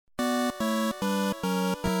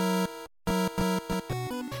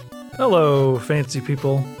Hello, fancy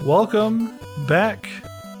people. Welcome back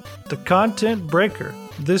to Content Breaker.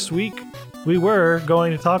 This week, we were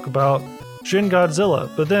going to talk about Shin Godzilla,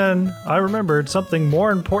 but then I remembered something more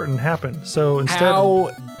important happened. So instead, How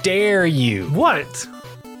dare you? What?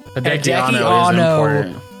 Hideki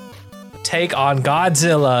Anno take on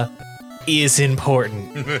Godzilla is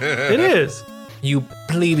important. It is. You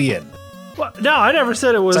plebeian. Well, no, I never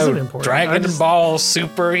said it wasn't important. Dragon Ball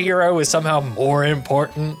superhero is somehow more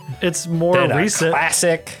important It's more than recent. a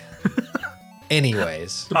classic.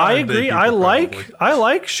 Anyways, I agree. I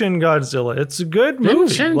like Shin Godzilla. It's a good movie.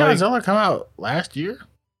 Didn't Shin Godzilla come out last year?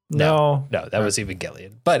 No. no, that was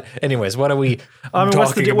Evangelion. But anyways, what are we I mean,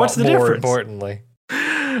 talking what's the about more difference? importantly?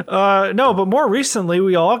 No, but more recently,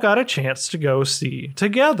 we all got a chance to go see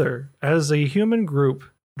together as a human group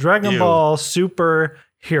Dragon Ball Super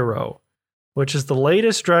Hero, which is the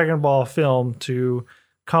latest Dragon Ball film to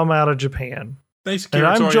come out of Japan. Thanks, And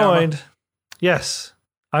Akira Toriyama.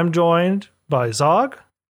 I'm joined by Zog,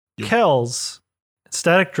 Yep. Kells,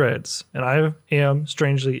 Static Dreads, and I am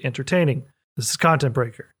strangely entertaining. This is Content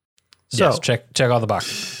Breaker. So, Yes, check all the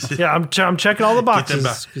boxes. yeah, I'm checking all the boxes.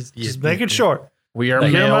 boxes. Just Yeah, making sure. We are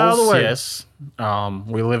Get 'em out of the males, way. yes.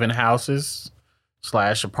 We live in houses /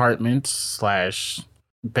 apartments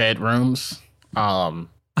 / bedrooms.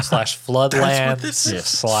 Slash floodlands. what this is.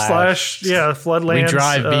 Slash Floodlands. We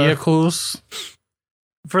drive vehicles.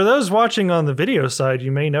 For those watching on the video side,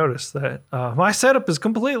 you may notice that my setup is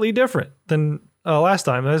completely different than last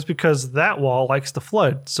time. That's because that wall likes to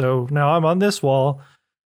flood. So now I'm on this wall.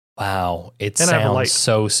 Wow, it And I have a light. sounds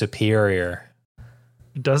so superior.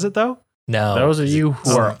 Does it though? No, Those of you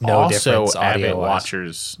who are no also difference avid audio-wise.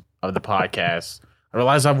 watchers of the podcast, I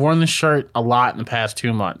realize I've worn this shirt a lot in the past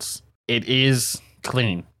 2 months. It is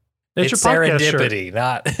clean. It's It's your podcast shirt. serendipity,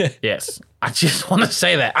 not. Yes. I just want to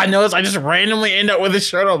say that. I notice I just randomly end up with this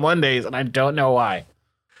shirt on Mondays, and I don't know why.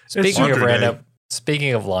 Speaking of Laundry random, Day.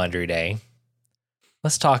 speaking of Laundry Day,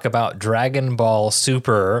 let's talk about Dragon Ball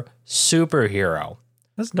Superhero.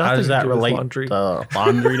 That's How nothing does that to do with relate laundry. to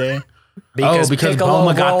Laundry Day? Because because Piccolo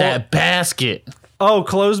Bulma got roll- that basket. Oh,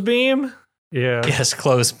 clothes beam? Yeah. Yes,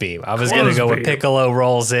 close beam. I was gonna go with Clothesbeam. Piccolo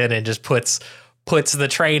rolls in and just puts the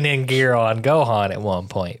training gear on Gohan at one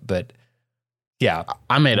point, but yeah,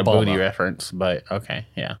 I made a Bulma. booty reference, but okay,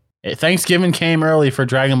 yeah. Thanksgiving came early for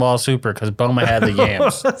Dragon Ball Super because Bulma had the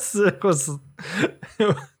yams. It was,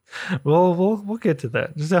 we'll get to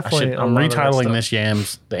that. There's definitely I'm a lot of that retitling stuff. this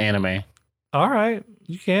Yams, the anime. All right,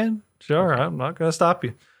 you can. Sure, I'm not going to stop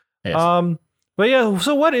you. Yes. But yeah,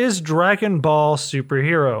 so what is Dragon Ball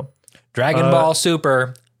Superhero? Dragon Ball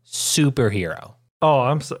Superhero.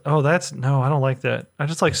 Oh, that's no, I don't like that. I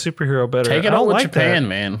just like superhero better. Take I it don't out with like Japan, that.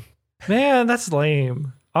 man. Man, that's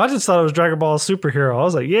lame. I just thought it was Dragon Ball Superhero. I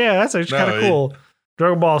was like, yeah, that's actually No, kind of cool.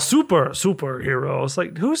 Dragon Ball Superhero. It's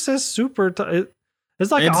like, who says super?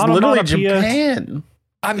 It's like It's an literally onomatopoeia. Japan.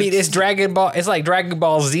 I mean, it's Dragon Ball. It's like Dragon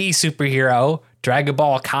Ball Z superhero, Dragon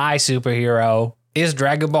Ball Kai superhero. Is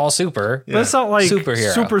Dragon Ball Super? But it's not like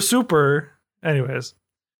Superhero. super. Anyways,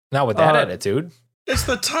 Not with that Uh, attitude. It's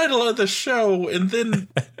the title of the show, and then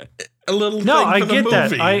a little no, thing I for the get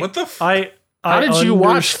movie. that. What the? How did you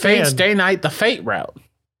watch Fate Stay Night, the Fate route?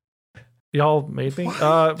 Y'all made me.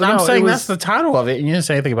 But I'm no, saying it was, that's the title of it, and you didn't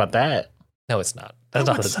say anything about that. No, it's not. That's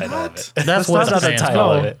No, not the it's title of not. it. That's what That's not the it title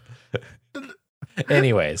called. of it.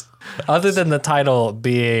 Anyways, other than the title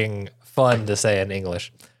being fun to say in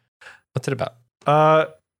English, what's it about?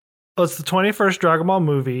 it's the 21st Dragon Ball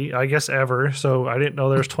movie, I guess ever. So I didn't know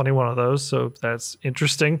there's 21 of those. So that's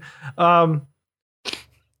interesting.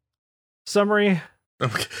 Summary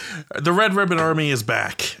Okay. The Red Ribbon Army is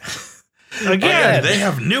back. again. They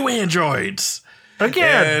have new androids.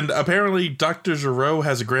 Again. And apparently Dr. Gero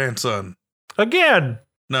has a grandson. Again.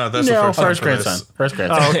 No, that's No, the first time for grandson. this. First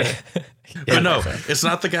grandson. Oh, okay. But no, it's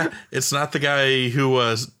not the guy. It's not the guy who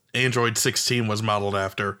was Android 16 was modeled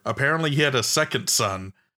after. Apparently, he had a second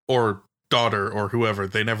son or daughter or whoever.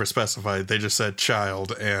 They never specified. They just said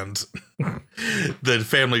child, and the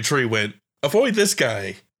family tree went, avoid this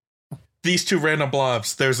guy. These two random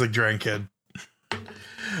blobs. There's the grandkid.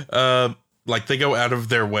 Like they go out of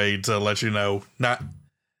their way to let you know, not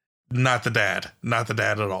the dad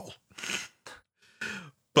at all.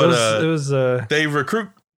 But it was they recruit.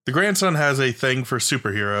 The grandson has a thing for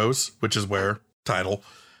superheroes, which is where title.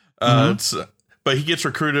 But he gets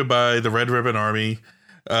recruited by the Red Ribbon Army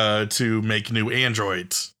to make new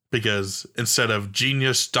androids because instead of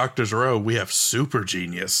genius Dr. Zero, we have super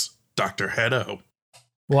genius Dr. Hedo.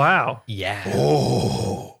 wow. Yeah.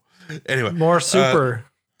 Oh, anyway, More super.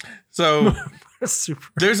 so Super.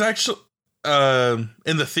 there's actually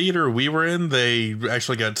In the theater we were in, they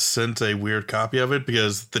actually got sent a weird copy of it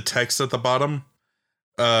because the text at the bottom,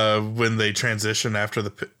 when they transition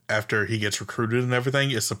after he gets recruited and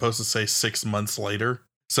everything, is supposed to say 6 months later.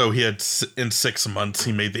 So he had in 6 months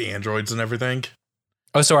he made the androids and everything.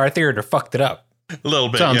 Oh, so our theater fucked it up. A little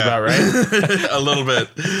bit, Sounds yeah. about right. A little bit.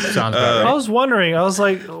 Sounds about I right. was wondering. I was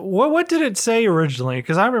like, what did it say originally?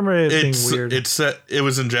 Because I remember it being weird. It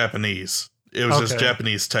was in Japanese. It was just Okay.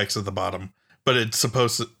 Japanese text at the bottom. But it's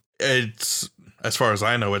supposed to, it's, as far as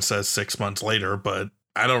I know, it says 6 months later, but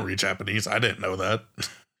I don't read Japanese. I didn't know that.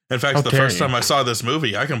 In fact, How the dare first you. time I saw this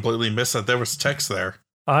movie, I completely missed that there was text there.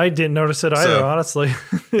 I didn't notice it either, So- honestly.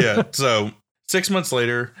 Yeah. So 6 months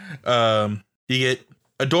later, you get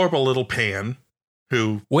adorable little Pan,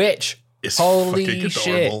 who Which, is holy fucking shit.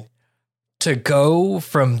 adorable. to go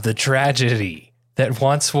from the tragedy that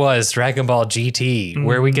once was Dragon Ball GT,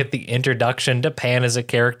 where we Mhm. get the introduction to Pan as a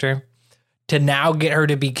character, to now get her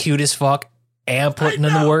to be cute as fuck and putting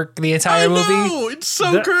in the know. work the I entire movie. know, it's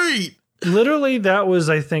so That- great. Literally, that was,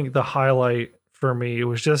 I think, the highlight for me. It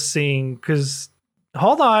was just seeing, because,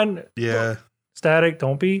 hold on, Yeah. Static,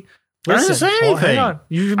 don't be. I didn't Listen, say hang anything. on.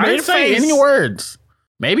 You I made a didn't say face. any words.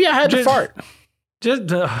 Maybe I had to Just- fart.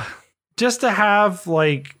 Just to have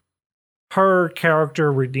like her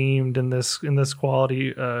character redeemed in this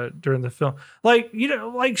quality during the film, like, you know,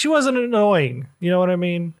 like she wasn't annoying, you know what I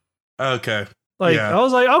mean? Okay. Like, Yeah. I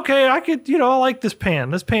was like, okay, I could, you know, I like this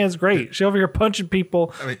Pan's great. She over here punching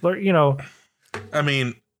people, you know. I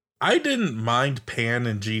mean, I didn't mind Pan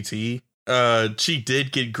and GT. She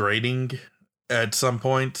did get grating at some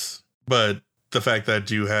points, but the fact that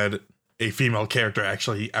you had a female character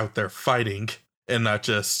actually out there fighting and not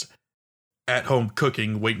just at home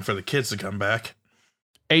cooking, waiting for the kids to come back,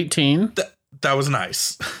 18. that was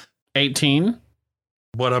nice. 18.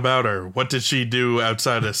 What about her? What did she do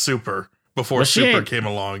outside of Super before Well, she Super ain't- came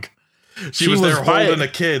along? She She was was there holding fighting- a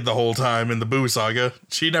kid the whole time in the Boo saga.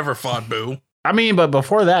 She never fought Boo. I mean, but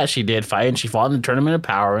before that, she did fight, and she fought in the Tournament of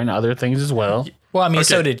Power and other things as well. Well, I mean,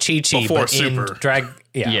 so Okay, did Chi-Chi, before but Super. in Drag...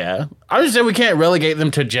 Yeah. I just said we can't relegate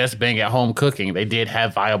them to just being at home cooking. They did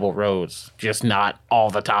have viable roles, just not all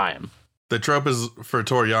the time. The trope is for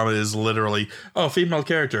Toriyama is literally, oh, female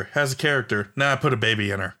character has a character. Nah, put a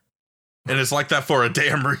baby in her. And it's like that for a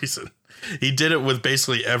damn reason. He did it with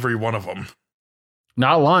basically every one of them.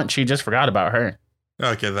 Not lunch. She just forgot about her.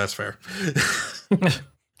 Okay, that's fair.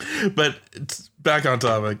 But it's back on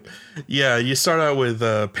topic. Yeah, you start out with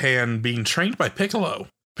Pan being trained by Piccolo.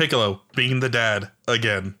 Piccolo being the dad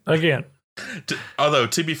again. Although,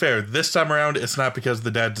 to be fair, this time around, it's not because the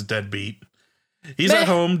dad's a deadbeat. He's Meh. at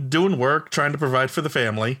home doing work, trying to provide for the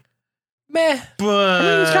family. Meh. But I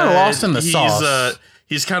mean, he's kinda lost in the sauce.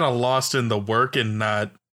 He's kind of lost in the work and not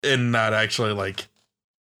actually like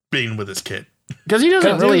being with his kid. Because he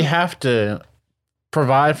doesn't Dude. really have to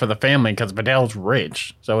provide for the family because Vidal's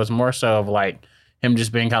rich. So it's more so of like him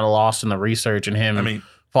just being kind of lost in the research and him I mean,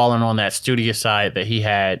 falling on that studious side that he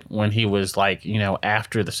had when he was like, you know,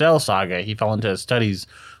 after the Cell Saga. He fell into his studies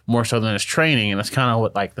more so than his training. And that's kind of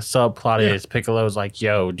what like the subplot Yeah. is. Piccolo's like,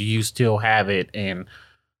 yo, do you still have it? And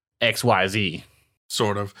XYZ.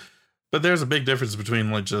 sort of. But there's a big difference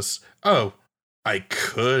between like just, oh,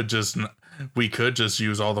 we could just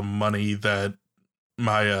use all the money that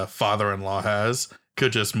my father-in-law has,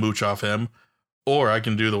 could just mooch off him, or I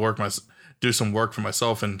can do do some work for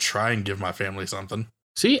myself and try and give my family something.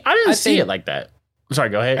 See, I didn't I see think- it like that. Sorry,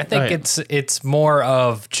 go ahead. I Go think ahead. it's more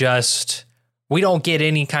of just we don't get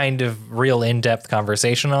any kind of real in-depth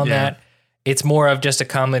conversation on Yeah. that. It's more of just a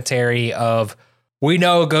commentary of we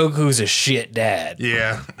know Goku's a shit dad.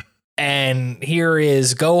 Yeah. And here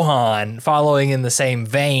is Gohan following in the same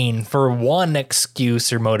vein for one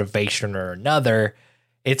excuse or motivation or another.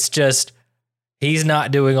 It's just he's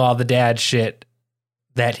not doing all the dad shit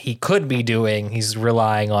that he could be doing. He's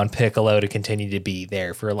relying on Piccolo to continue to be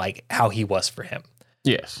there for like how he was for him.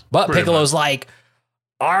 Yes. But Pretty Piccolo's like,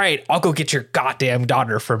 all right, I'll go get your goddamn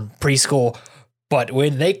daughter from preschool. But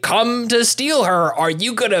when they come to steal her, are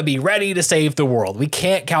you going to be ready to save the world? We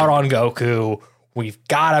can't count on Goku. We've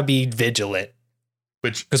got to be vigilant.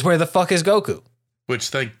 Which, Because where the fuck is Goku?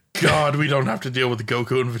 thank God we don't have to deal with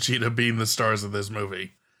Goku and Vegeta being the stars of this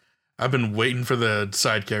movie. I've been waiting for the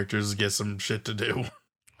side characters to get some shit to do.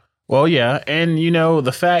 Well, yeah, and you know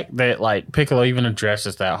the fact that like Piccolo even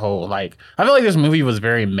addresses that whole like I feel like this movie was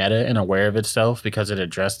very meta and aware of itself because it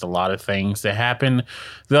addressed a lot of things that happened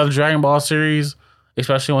the other Dragon Ball series,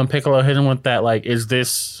 especially when Piccolo hit him with that like, is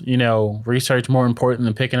this, you know, research more important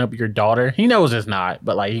than picking up your daughter? He knows it's not,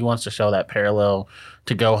 but like he wants to show that parallel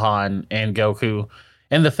to Gohan and Goku.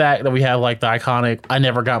 And the fact that we have like the iconic "I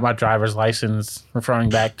never got my driver's license," referring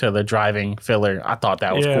back to the driving filler, I thought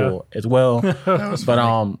that was cool as well.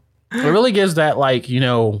 But it really gives that like, you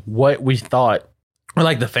know, what we thought, or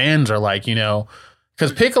like the fans are like, you know,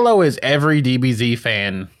 because Piccolo is every DBZ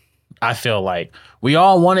fan. I feel like we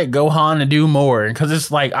all wanted Gohan to do more, because it's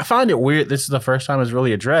like, I find it weird. This is the first time it's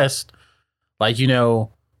really addressed. Like, you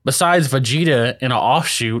know, besides Vegeta in an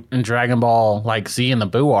offshoot in Dragon Ball, like Z and the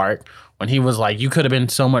Buu arc, when he was like, you could have been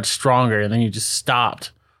so much stronger, and then you just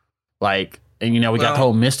stopped. Like, and you know, we got the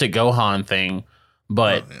whole Mystic Gohan thing,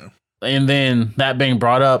 but and then that being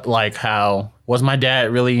brought up, like, how was my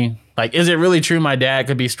dad really, like, is it really true my dad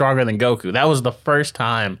could be stronger than Goku? That was the first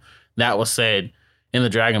time that was said in the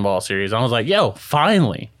Dragon Ball series. I was like, yo,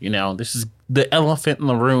 finally, you know, this is the elephant in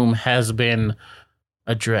the room has been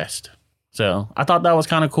addressed. So I thought that was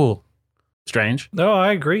kind of cool. Strange. No,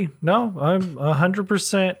 I agree. No, I'm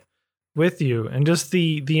 100% with you. And just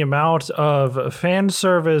the amount of fan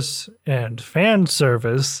service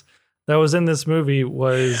that was in this movie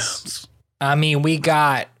was... I mean, we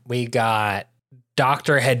got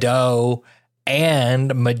Dr. Hedo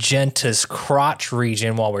and Magenta's crotch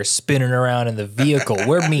region while we're spinning around in the vehicle.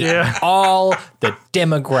 We're meeting all the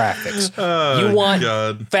demographics. You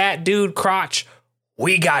want fat dude crotch?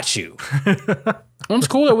 We got you. It's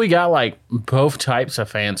cool that we got like both types of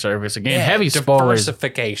fan service. Again, heavy spoilers.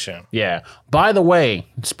 Diversification. Yeah. By the way,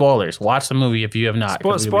 spoilers. Watch the movie if you have not.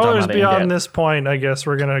 Spoilers beyond this point, I guess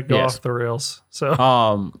we're gonna go off the rails. So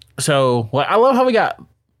well, I love how we got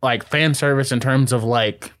like fan service in terms of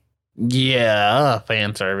like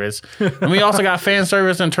fan service. And we also got fan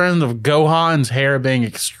service in terms of Gohan's hair being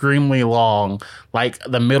extremely long, like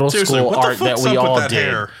the middle school arc that we all did.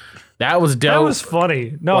 Hair? That was dope. That was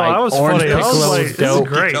funny. No, like, that was funny. I was like, this is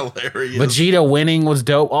great. Vegeta winning was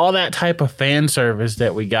dope. All that type of fan service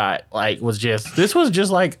that we got, like, was just, this was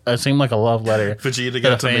just like, it seemed like a love letter. Vegeta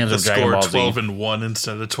got to make the score 12-1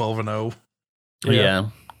 instead of 12-0. Yeah.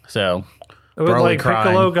 So, it was like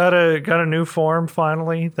Piccolo got a new form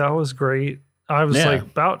finally. That was great. I was like,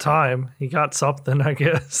 about time he got something, I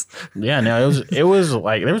guess. Yeah, no, it was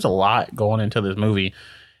like, there was a lot going into this movie.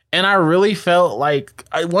 And I really felt like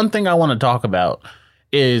one thing I want to talk about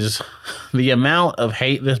is the amount of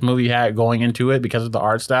hate this movie had going into it because of the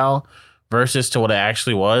art style versus to what it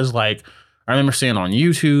actually was. Like, I remember seeing on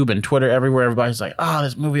YouTube and Twitter everywhere, everybody's like, oh,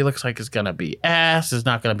 this movie looks like it's going to be ass. It's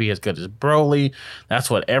not going to be as good as Broly. That's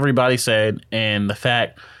what everybody said. And the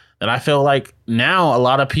fact that I feel like now a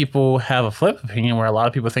lot of people have a flip opinion where a lot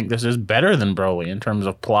of people think this is better than Broly in terms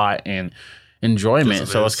of plot and enjoyment.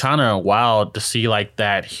 So it's kind of wild to see like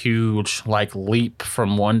that huge like leap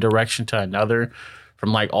from one direction to another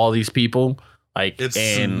from like all these people. Like, it's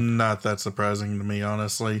not that surprising to me,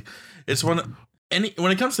 honestly. It's when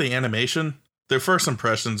it comes to the animation, their first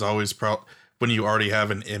impressions always when you already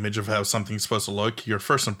have an image of how something's supposed to look, your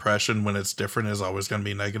first impression when it's different is always going to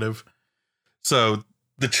be negative. So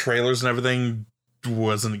the trailers and everything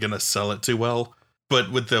wasn't going to sell it too well. But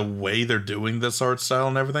with the way they're doing this art style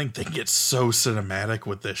and everything, they get so cinematic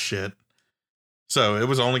with this shit. So it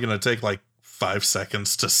was only going to take like 5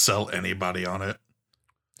 seconds to sell anybody on it.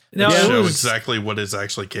 No, show exactly what it's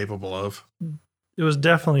actually capable of. It was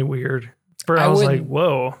definitely weird. I was like,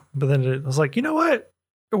 whoa. But then it was like, you know what?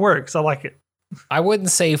 It works. I like it. I wouldn't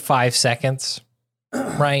say 5 seconds,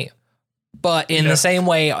 right? But in the same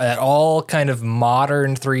way that all kind of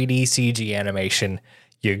modern 3D CG animation,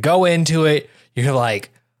 you go into it, you're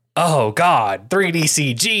like, oh, God, 3D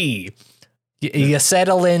CG. You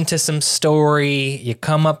settle into some story, you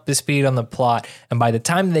come up to speed on the plot, and by the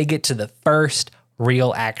time they get to the first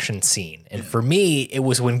real action scene, and for me, it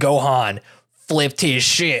was when Gohan flipped his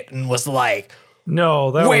shit and was like,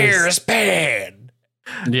 "No, where's Pan?"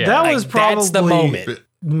 Yeah, that was probably that's the moment.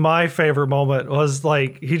 My favorite moment was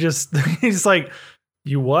like he's like,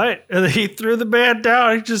 you what? And then he threw the man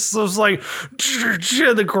down. He just was like,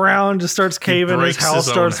 the ground just starts caving. His house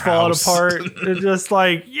starts falling apart. And just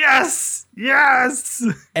like, yes.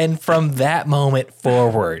 And from that moment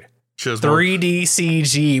forward, 3D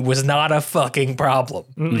CG was not a fucking problem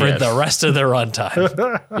for the rest of the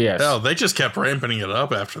runtime. Yes. Hell, they just kept ramping it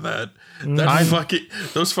up after that.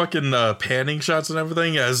 Those fucking panning shots and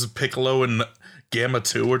everything as Piccolo and Gamma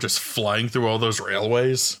 2 were just flying through all those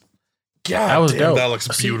railways. God, that was dope. That looks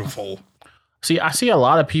beautiful. I see a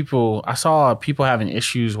lot of people. I saw people having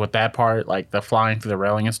issues with that part, like the flying through the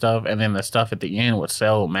railing and stuff, and then the stuff at the end with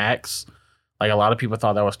Cell Max. Like a lot of people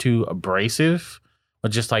thought that was too abrasive,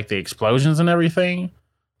 with just like the explosions and everything.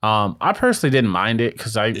 I personally didn't mind it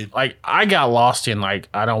because I got lost in like,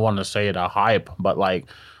 I don't want to say it a hype, but like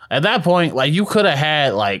At that point, like you could have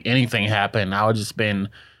had like anything happen. I would just been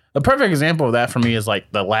a perfect example of that for me is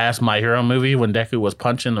like the last My Hero movie when Deku was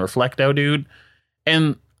punching the Reflecto dude.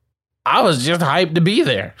 And I was just hyped to be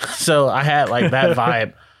there. So I had like that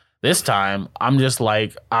vibe. This time, I'm just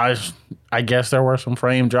like, I guess there were some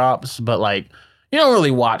frame drops, but like, you don't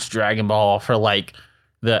really watch Dragon Ball for like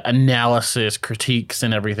the analysis, critiques,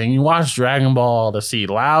 and everything. You watch Dragon Ball to see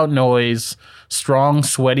loud noise, strong,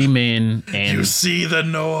 sweaty men, and You see the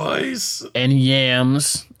noise. and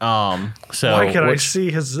yams. So Why can I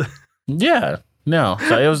see his? yeah, no.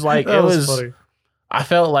 So it was like That it was. funny. I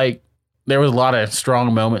felt like there was a lot of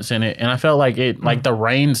strong moments in it, and I felt like it, like the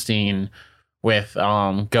rain scene with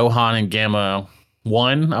Gohan and Gamma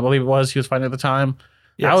 1, I believe it was. He was fighting at the time.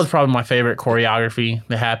 Yes. That was probably my favorite choreography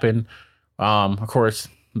that happened. Of course,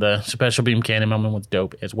 the special beam cannon moment was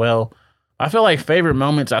dope as well. I feel like favorite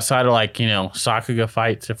moments outside of like, Sakuga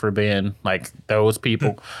fights, if we're being like those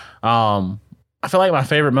people. I feel like my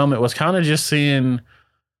favorite moment was kind of just seeing,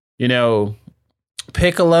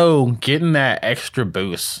 Piccolo getting that extra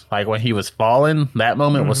boost. Like when he was falling, that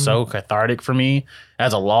moment was so cathartic for me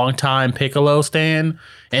as a longtime Piccolo stan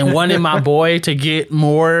and wanted my boy to get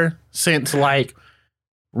more since like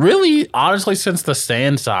really, honestly, since the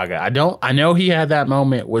Sand Saga. I know he had that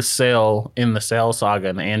moment with Cell in the Cell Saga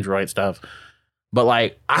and the Android stuff, but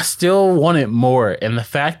like I still wanted more. And the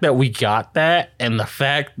fact that we got that, and the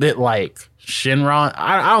fact that like Shinron,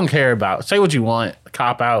 I don't care about. Say what you want,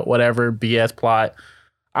 cop out, whatever, BS plot.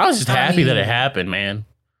 I was just happy that it happened, man.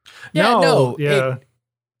 Yeah.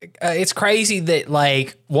 It's crazy that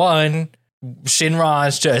like one,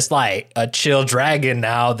 Shinron's just like a chill dragon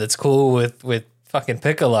now that's cool with fucking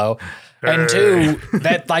Piccolo. And two,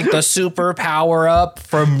 that like the super power up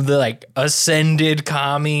from the like ascended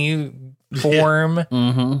Kami form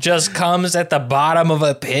just comes at the bottom of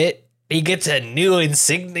a pit. He gets a new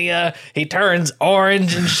insignia. He turns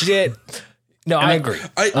orange and shit. No, I agree.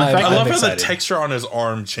 I I'm love how the excited. texture on his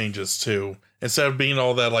arm changes too. Instead of being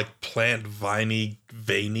all that like plant viney,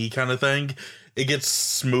 veiny kind of thing, it gets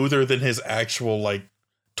smoother than his actual like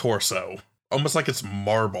torso. Almost like it's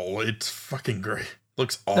marble. It's fucking great.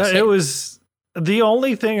 Looks awesome. It was the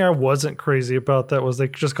only thing I wasn't crazy about that was they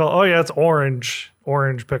just call it's orange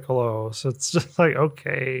Piccolo. So it's just like,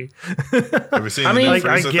 okay. Have you seen I the mean, new like,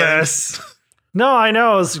 I Frieza thing? guess. No, I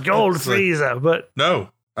know it's gold It's like- Frieza, but No,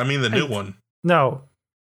 I mean the new one. no.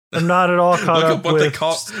 I'm not at all caught Look up up what with they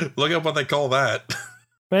call. Look up what they call that,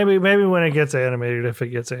 maybe when it gets animated, if it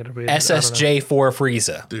gets animated. I don't know. SSJ4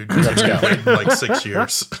 Frieza. dude. Let's go. Wait like 6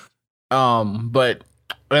 years. But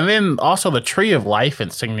and then also the Tree of Life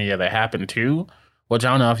insignia that happened too, which I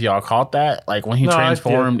don't know if y'all caught that. Like when he No, I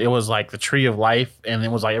transformed, it was like the Tree of Life, and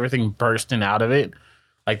it was like everything bursting out of it,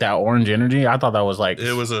 like that orange energy. I thought that was like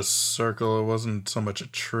It was a circle. It wasn't so much a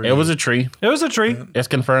tree. it was a tree. It was a tree. It's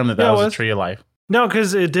confirmed that Yeah, it was a was. Tree of Life. No,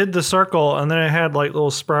 because it did the circle, and then it had like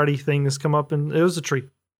little sprouty things come up, and it was a tree.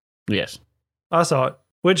 Yes. I saw it.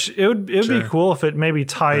 Which it would be Sure. cool if it maybe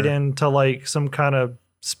tied Sure. into like some kind of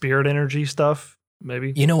spirit energy stuff.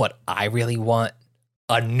 Maybe. You know what I really want?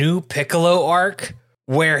 A new Piccolo arc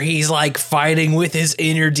where he's like fighting with his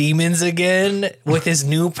inner demons again with his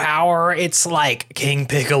new power. It's like King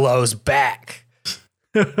Piccolo's back.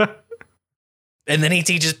 And then he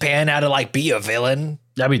teaches Pan how to like be a villain.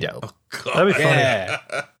 That'd be dope. That'd be funny. Yeah.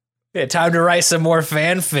 Yeah, time to write some more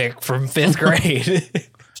fanfic from 5th grade.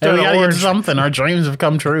 Hey, Instead we of gotta get orange, something. Our dreams have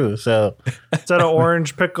come true. So instead of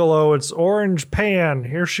orange Piccolo, it's orange Pan.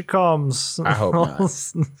 Here she comes. I hope not.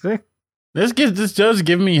 See? this does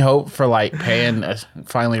give me hope for like Pan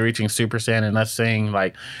finally reaching Super Saiyan and us seeing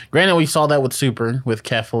like. Granted, we saw that with Super with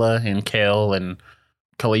Kefla and Kel and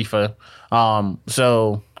Khalifa.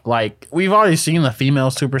 So like we've already seen the female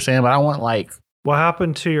Super Saiyan, but I want like What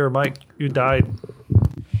happened to your mic? You died.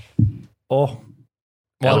 Oh,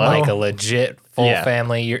 Well, Hello? like a legit full Yeah.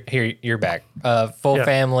 family. You're back. Full Yeah.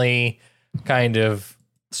 family kind of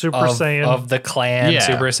Super of, Saiyan. of the clan Yeah.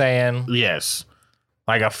 Super Saiyan. yes,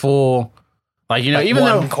 like a full like Like even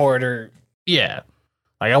one though quarter. yeah,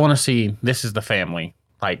 like I want to see this is the family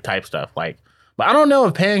like type stuff like. But I don't know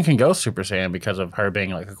if Pan can go Super Saiyan because of her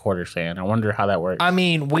being like a quarter Saiyan. I wonder how that works. I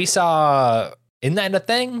mean, we saw. Isn't that a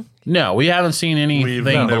thing? No, we haven't seen anything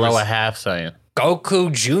never below a s- half Saiyan.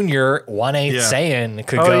 Goku Jr. 1/8 Yeah. Saiyan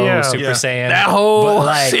could Oh, go yeah. Super Yeah. Saiyan. That whole But,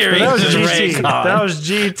 like, series that was is GT. retcon. That was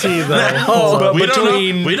GT though. Oh, but we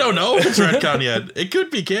between- don't know if it's retcon yet. It could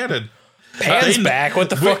be canon. Pan's They- back. What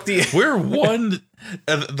the fuck do you? We're one.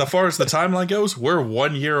 As far as the timeline goes, we're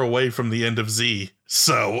 1 year away from the end of Z.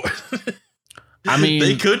 So I mean,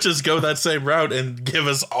 they could just go that same route and give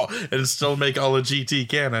us all and still make all of GT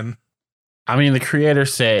canon. I mean, the creator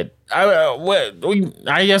said,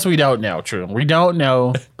 I guess we don't know. True. We don't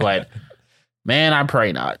know, but man, I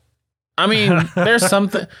pray not. I mean, there's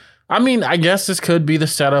something. I mean, I guess this could be the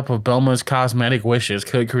setup of Bulma's cosmetic wishes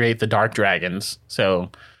could create the dark dragons.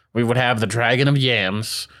 So we would have the dragon of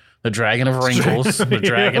yams, the dragon of wrinkles, the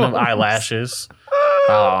dragon of eyelashes.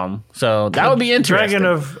 So that would be interesting.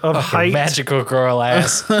 Dragon of height. Magical girl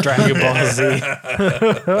ass Dragon Ball Z.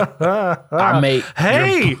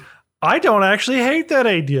 Hey, I don't actually hate that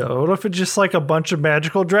idea. What if it's just like a bunch of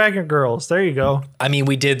magical dragon girls? There you go. I mean,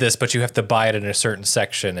 we did this, but you have to buy it in a certain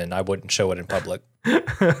section, and I wouldn't show it in public.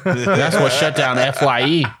 That's what shut down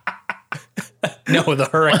FYE. No, the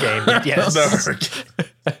hurricane. Yes. The hurricane.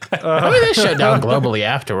 I mean, they shut down globally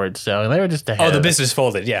afterwards, so they were just ahead. Oh, the business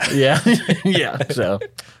folded. Yeah. Yeah. Yeah. So,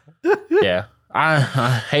 yeah. I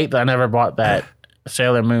hate that I never bought that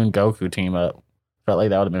Sailor Moon Goku team up. Felt like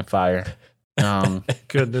that would have been fire.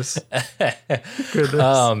 Goodness.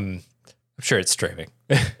 I'm sure it's streaming.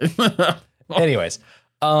 Anyways,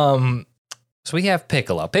 so we have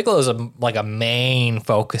Piccolo. Piccolo is a main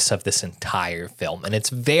focus of this entire film, and it's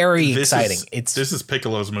very exciting. This is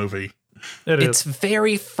Piccolo's movie. It's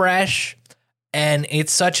very fresh, and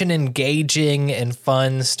it's such an engaging and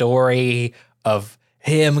fun story of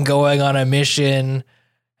him going on a mission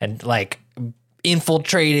and like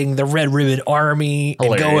infiltrating the Red Ribbon Army.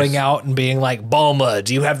 Hilarious. And going out and being like, Bulma,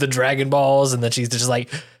 do you have the Dragon Balls? And then she's just like,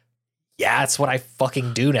 yeah, that's what I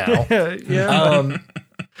fucking do now. Yeah.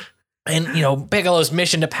 And, you know, Piccolo's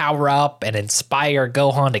mission to power up and inspire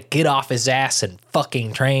Gohan to get off his ass and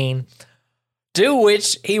fucking train. To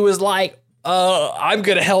which he was like, I'm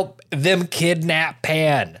going to help them kidnap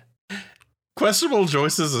Pan. Questionable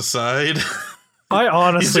choices aside, I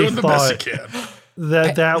honestly he's doing the best thought he can.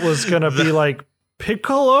 that was going to be like,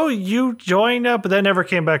 Piccolo, you joined up, but that never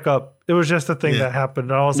came back up. It was just a thing that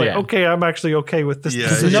happened. And I was like, okay, I'm actually okay with this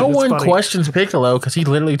decision. No one questions Piccolo because he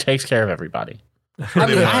literally takes care of everybody. I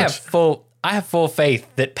mean, I have full faith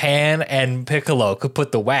that Pan and Piccolo could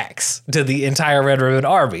put the wax to the entire Red Ribbon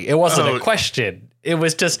Army. It wasn't a question. It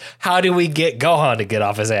was just, how do we get Gohan to get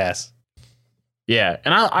off his ass? Yeah,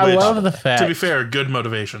 and I love the fact. To be fair, good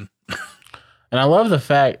motivation. And I love the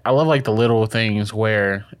fact. I love like the little things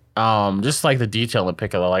where, just like the detail in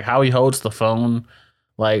Piccolo, like how he holds the phone,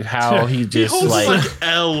 like how he just he holds like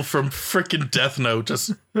L from freaking Death Note.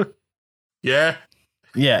 Just yeah.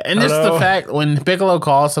 Yeah, and it's the fact when Piccolo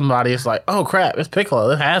calls somebody, it's like, oh crap, it's Piccolo.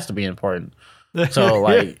 This has to be important. So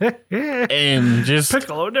like, and just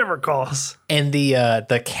Piccolo never calls. And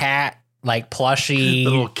the cat like plushie, the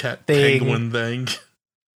little cat thing. penguin thing.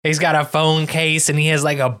 He's got a phone case and he has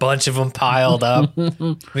like a bunch of them piled up.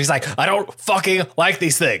 He's like, I don't fucking like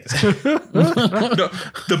these things. No,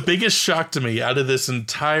 the biggest shock to me out of this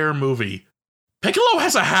entire movie, Piccolo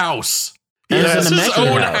has a house. He has his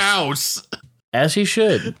own house. As he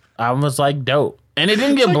should. I was like, dope. And it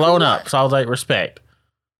didn't get blown up, so I was like, respect.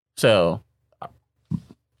 So,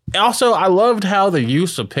 also, I loved how the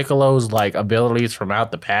use of Piccolo's like abilities from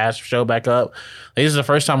out the past show back up. This is the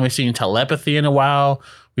first time we've seen telepathy in a while.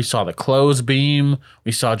 We saw the clothes beam.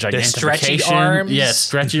 We saw gigantification. The stretchy arms. Yes,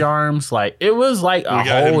 stretchy arms. Like, it was like a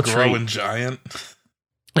whole growing giant.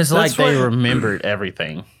 It's like they remembered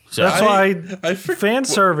everything. So that's why fan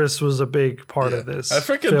service was a big part of this. I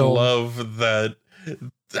freaking love that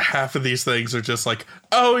half of these things are just like,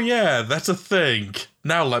 oh yeah, that's a thing.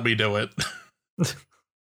 Now let me do it.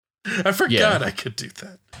 I forgot I could do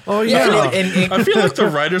that. Oh yeah. I feel like the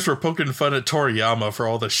writers were poking fun at Toriyama for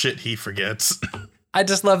all the shit he forgets. I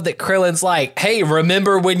just love that Krillin's like, hey,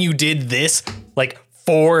 remember when you did this like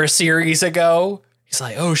 4 series ago? He's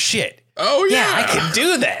like, oh shit. Oh yeah, I can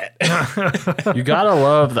do that. You gotta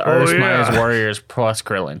love the Earth Smiles Warriors plus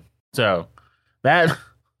Krillin. So that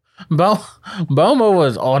Bulma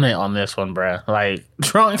was on it on this one, bruh. Like,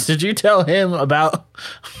 Trunks, did you tell him about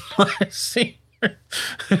my secret?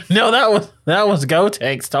 No, that was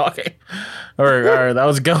Gotenks talking, or that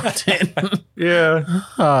was Goten. Yeah,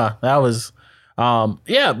 that was.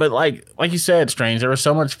 Yeah, but like you said, Strange, there was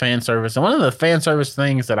so much fan service, and one of the fan service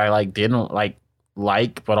things that I like didn't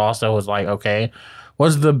like, but also was like, okay,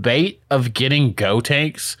 was the bait of getting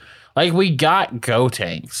Gotenks. Like, we got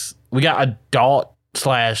Gotenks. We got adult /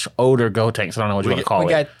 older Gotenks. I don't know what you want to call it.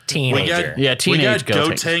 We got teenager. Teenage we got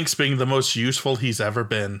Gotenks being the most useful he's ever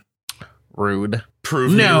been. Rude.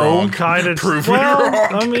 Prove me wrong. Kind of. Prove me wrong.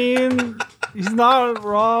 I mean, he's not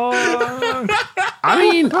wrong. I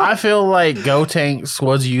mean, I feel like Gotenks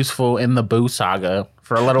was useful in the Buu saga,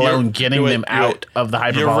 for let alone getting them out of the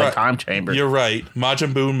hyperbolic time chamber. You're right.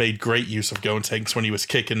 Majin Buu made great use of Gotenks when he was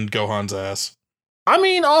kicking Gohan's ass. I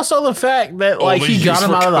mean, also the fact that like Only he got use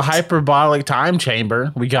him out of the records. hyperbolic time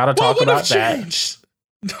chamber. We got to What talk would about have that. changed?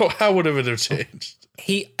 No, how would it have changed?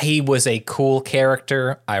 He was a cool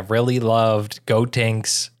character. I really loved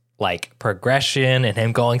Gotenks like progression and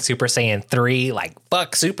him going Super Saiyan 3, like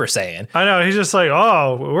fuck Super Saiyan. I know. He's just like,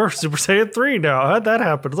 oh, we're Super Saiyan 3 now. How'd that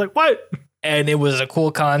happen? It's like, what? And it was a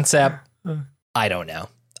cool concept. I don't know.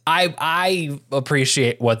 I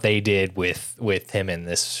appreciate what they did with him in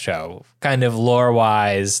this show. Kind of lore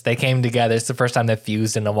wise, they came together. It's the first time they've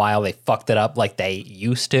fused in a while. They fucked it up like they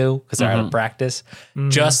used to because they're out of practice.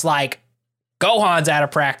 Just like Gohan's out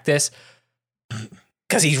of practice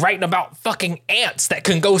because he's writing about fucking ants that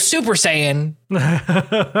can go Super Saiyan.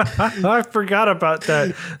 I forgot about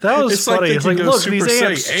that. That was funny. they It's can like, go look, Super these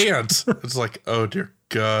Saiyan ants. ants. It's like, oh dear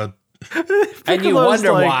God. And you Piccolo's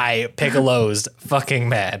wonder like- why Piccolo's fucking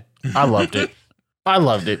mad. I loved it. I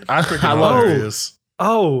loved it. I Freaking loved it. hilarious.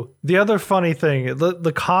 Oh, the other funny thing,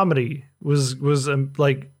 the comedy was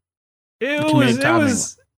like it comedic timing.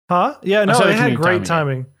 was huh? Yeah, no, said it the had comedic great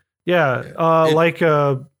timing. Yeah,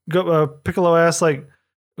 Piccolo asked like,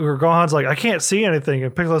 or Gohan's like, I can't see anything,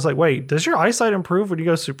 and Piccolo's like, wait, does your eyesight improve when you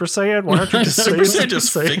go Super Saiyan? Why don't you just Super say Saiyan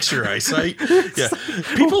just Saiyan? fix your eyesight. Yeah,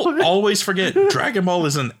 people always forget Dragon Ball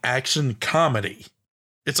is an action comedy.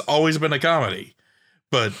 It's always been a comedy,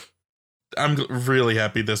 but I'm really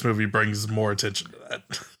happy this movie brings more attention to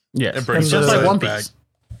that. Yes, It brings it's just the like One back. Piece.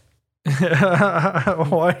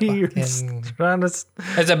 Why are you Fucking- trying to?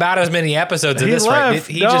 It's about as many episodes of He this, right? left.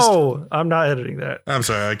 He just No, I'm not editing that. I'm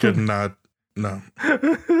sorry, I could not. No,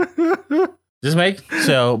 Just make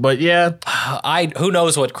so, but yeah, who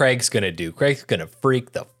knows what Craig's gonna do? Craig's gonna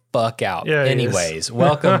freak the fuck out. Yeah, he is. Anyways,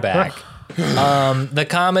 welcome back. The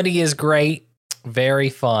comedy is great, very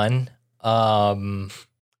fun.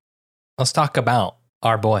 Let's talk about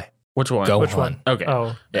our boy which one? Gohan. Which one? Okay.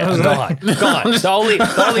 Oh, Yeah. I was like- Gohan. The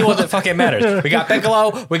only one that fucking matters. We got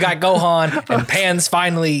Piccolo, we got Gohan, and Pan's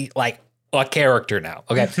finally like a character now.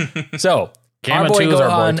 Okay, so Gamma our boy 2 is our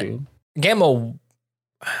Gohan- boy too. Gamma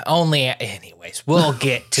only. Anyways, we'll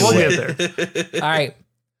get to We'll it. get there. All right.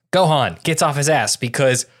 Gohan gets off his ass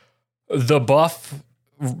because the buff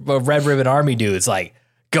Red Ribbon Army dude's like,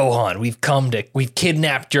 Gohan, we've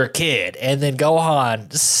kidnapped your kid. And then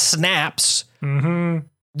Gohan snaps,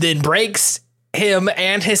 then breaks him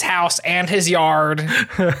and his house and his yard,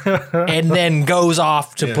 and then goes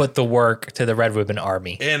off to put the work to the Red Ribbon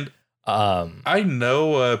Army. and I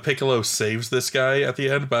know Piccolo saves this guy at the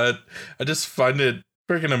end, but I just find it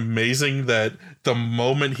freaking amazing that the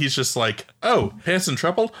moment he's just like, oh, Pan's in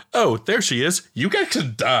trouble? Oh, there she is. You guys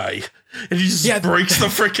can die. And he just breaks the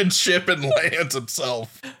freaking ship and lands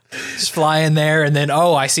himself. Just fly in there, and then,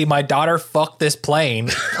 oh, I see my daughter fuck this plane.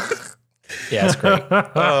 Yeah, it's great.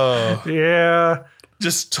 Oh, Yeah.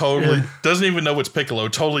 just totally doesn't even know it's Piccolo.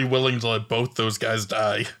 Totally willing to let both those guys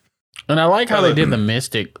die. And I like how they did the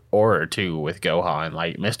Mystic aura too with Gohan.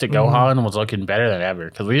 Like Mystic Gohan was looking better than ever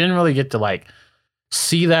because we didn't really get to like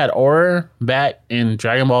see that aura back in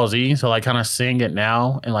Dragon Ball Z. So like kind of seeing it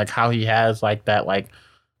now and like how he has like that like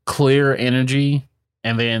clear energy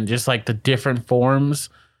and then just like the different forms.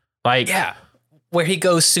 Like Yeah. Where he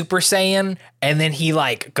goes Super Saiyan and then he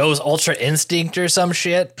like goes Ultra Instinct or some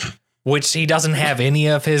shit, which he doesn't have any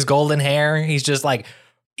of his golden hair. He's just like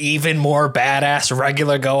even more badass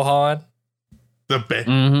regular Gohan. The That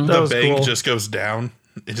the was bang cool. just goes down.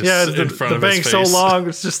 It just Yeah, in front the of his bank's so face. long,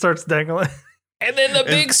 it just starts dangling. And then the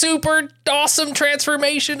big super awesome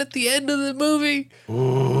transformation at the end of the movie.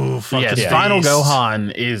 Ooh, fucking yes, beast. Final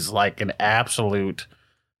Gohan is like an absolute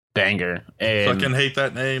banger. And Fucking hate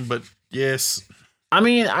that name, but yes. I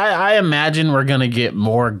mean, I imagine we're gonna get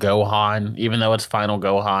more Gohan, even though it's Final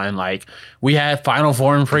Gohan. Like we had Final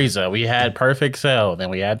Form Frieza, we had Perfect Cell, then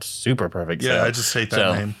we had Super Perfect Yeah, Cell. I just hate that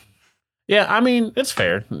So, name. Yeah, I mean, it's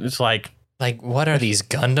fair. It's like, What are these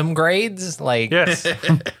Gundam grades? Like, Yes.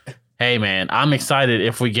 hey man, I'm excited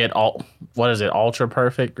if we get Ultra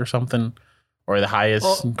Perfect or something, or the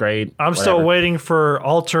highest grade. I'm still whatever. waiting for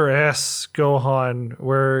Ultra S Gohan,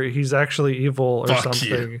 where he's actually evil or Fuck something.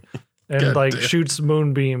 you. And God like damn. shoots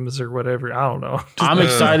moonbeams or whatever. I don't know. I'm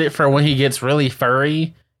excited for when he gets really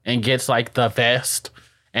furry and gets like the vest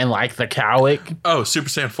and like the cowlick. Oh, Super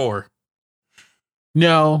Saiyan 4.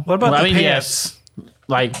 No, What about I the mean, pants? yes,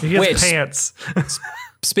 like He gets Which- pants.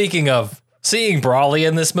 speaking of seeing Brawly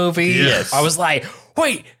in this movie, Yes. I was like,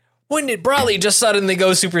 wait, when did Brawly just suddenly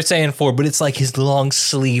go Super Saiyan 4? But it's like his long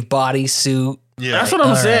sleeve bodysuit. Yeah. that's what I'm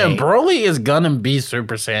All saying. right. Broly is gonna be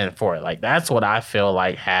Super Saiyan 4. Like that's what I feel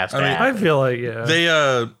like has to I mean, I happen. feel like, yeah. They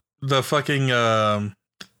the fucking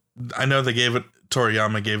I know they gave it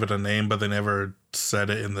Toriyama gave it a name, but they never said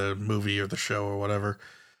it in the movie or the show or whatever.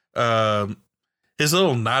 His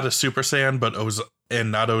little not a Super Saiyan, but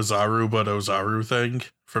not Ozaru, but Ozaru thing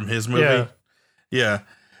from his movie. Yeah.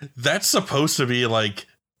 That's supposed to be like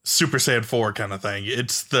Super Saiyan 4 kind of thing.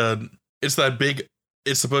 It's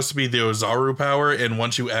supposed to be the Ozaru power, and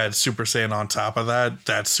once you add Super Saiyan on top of that,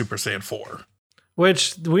 that's Super Saiyan 4.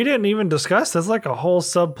 Which we didn't even discuss. That's like a whole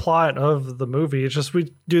subplot of the movie. It's just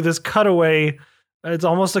we do this cutaway. It's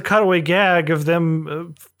almost a cutaway gag of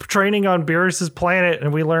them training on Beerus's planet,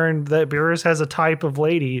 and we learned that Beerus has a type of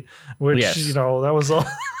lady, which, that was all,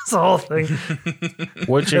 the whole thing.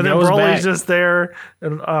 Which and then Broly's just there.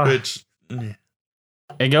 And,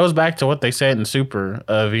 it goes back to what they said in Super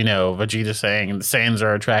of, Vegeta saying the Saiyans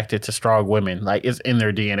are attracted to strong women. Like, it's in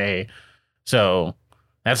their DNA. So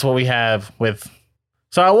that's what we have with...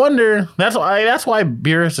 So I wonder... That's why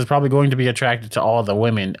Beerus is probably going to be attracted to all the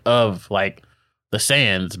women of, like, the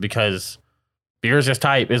Saiyans, because Beerus'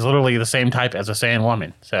 type is literally the same type as a Saiyan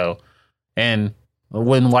woman. So, and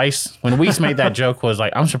when Whis made that joke was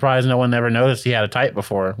like, I'm surprised no one ever noticed he had a type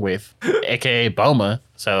before with AKA Bulma.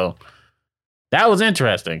 So that was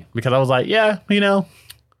interesting because I was like, yeah, that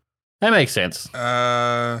makes sense.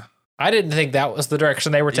 I didn't think that was the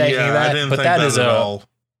direction they were taking I didn't think that at all.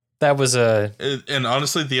 That was and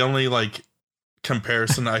honestly, the only like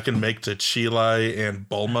comparison I can make to Chilai and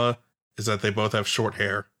Bulma is that they both have short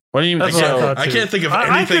hair. What do you mean? I can't think of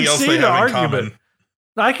anything else they have in common.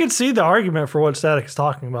 I can see the argument for what Static is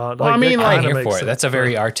talking about. Well, here for it. That's a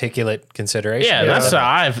very articulate consideration. Yeah,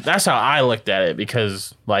 that's how I looked at it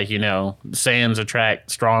because, Saiyans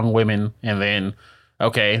attract strong women, and then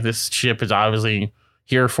this ship is obviously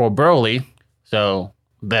here for Broly, so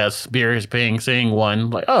that's Beerus seeing one.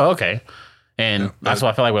 Like, oh, okay, and that's why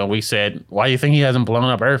I feel like when we said, why do you think he hasn't blown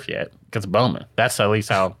up Earth yet? Because Bulma. That's at least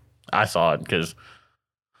how I saw it, because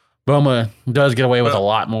Bulma does get away with a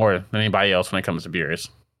lot more than anybody else when it comes to Beerus.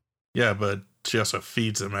 Yeah, but she also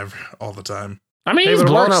feeds him all the time. I mean, he's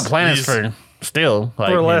blown up planets for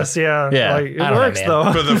less, yeah. Like, it works,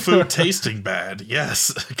 though. For the food tasting bad,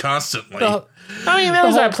 yes, constantly. There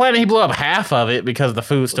was that planet, he blew up half of it because the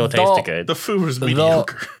food still tasted good. The food was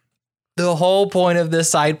mediocre. The whole point of this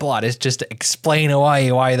side plot is just to explain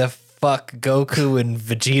why the fuck Goku and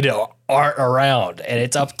Vegeta aren't around, and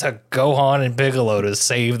it's up to Gohan and Piccolo to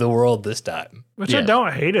save the world this time. Which I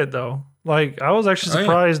don't hate it, though. Like, I was actually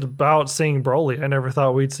surprised about seeing Broly. I never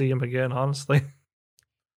thought we'd see him again, honestly.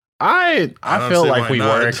 I feel like we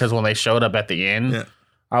were, because when they showed up at the end,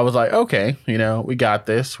 I was like, okay, we got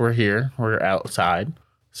this. We're here. We're outside.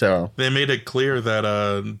 So they made it clear that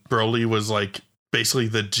Broly was like basically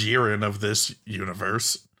the Jiren of this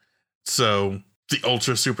universe. So the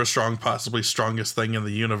ultra super strong, possibly strongest thing in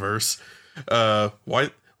the universe.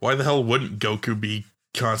 Why the hell wouldn't Goku be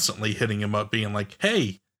constantly hitting him up, being like,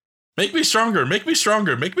 hey, make me stronger, make me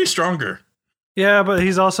stronger, make me stronger. Yeah, but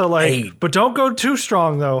he's also like, but don't go too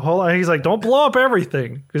strong, though. Hold on. He's like, don't blow up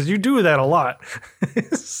everything, because you do that a lot.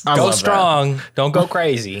 Go strong. Don't go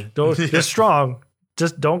crazy. Just strong.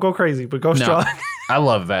 Just don't go crazy, but go strong. I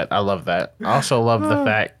love that. I also love the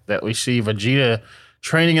fact that we see Vegeta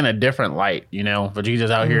training in a different light. Vegeta's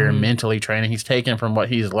out here mentally training. He's taken from what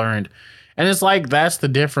he's learned. And it's like, that's the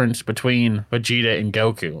difference between Vegeta and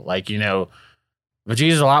Goku. Like,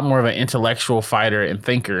 Vegeta's a lot more of an intellectual fighter and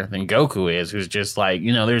thinker than Goku is, who's just like,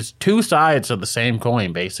 there's two sides of the same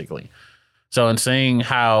coin, basically. So in seeing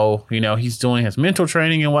how, he's doing his mental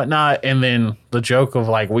training and whatnot, and then the joke of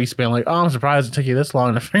like, we spent like, oh, I'm surprised it took you this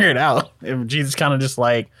long to figure it out. And Vegeta's kind of just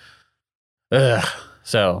like, ugh.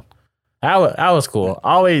 So that was cool.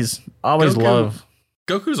 Always love.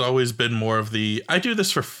 Goku's always been more of the, I do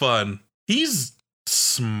this for fun. He's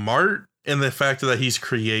smart in the fact that he's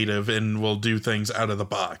creative and will do things out of the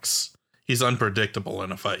box. He's unpredictable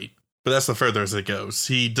in a fight, but that's the furthest it goes.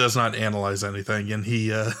 He does not analyze anything, and he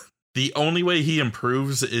the only way he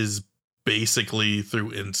improves is basically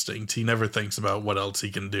through instinct. He never thinks about what else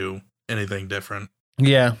he can do, anything different.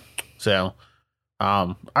 Yeah. So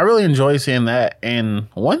I really enjoy seeing that. And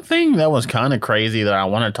one thing that was kind of crazy that I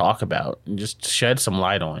want to talk about and just shed some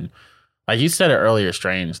light on, like you said it earlier,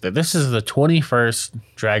 Strange, that this is the 21st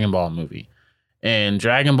Dragon Ball movie. And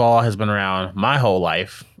Dragon Ball has been around my whole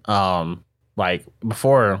life, like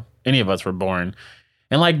before any of us were born.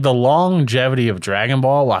 And like the longevity of Dragon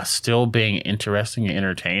Ball while still being interesting and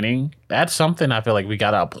entertaining, that's something I feel like we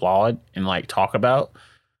got to applaud and like talk about.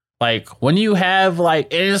 Like when you have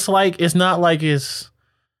like, it's like, it's not like it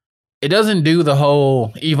doesn't do the whole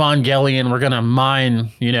Evangelion, we're going to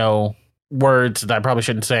mine, words that I probably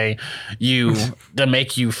shouldn't say, to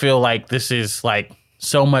make you feel like this is like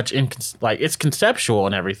so much it's conceptual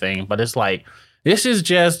and everything, but it's like, this is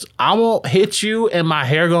just, I won't hit you and my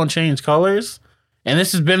hair gonna change colors. And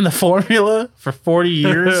this has been the formula for 40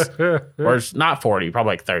 years. Or it's not 40,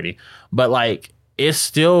 probably like 30. But like, it's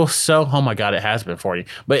still so, oh my God, it has been 40.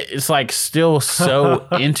 But it's like still so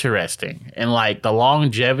interesting. And like the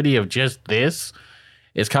longevity of just this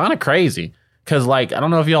is kind of crazy. Cause like, I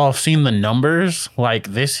don't know if y'all have seen the numbers. Like,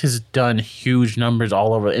 this has done huge numbers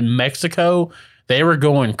all over. In Mexico, they were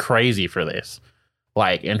going crazy for this.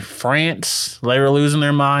 Like in France, they were losing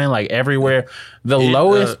their mind. Like everywhere, the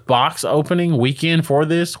lowest box opening weekend for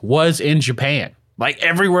this was in Japan. Like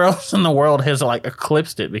everywhere else in the world has like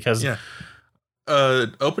eclipsed it because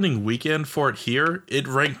opening weekend for it here, it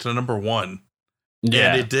ranked number 1.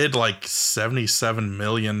 Yeah, and it did like 77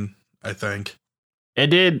 million, I think. It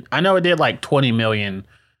did. I know it did like 20 million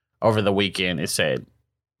over the weekend. It said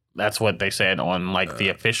that's what they said on like the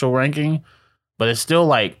official ranking, but it's still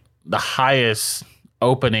like the highest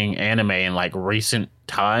opening anime in like recent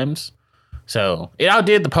times. So it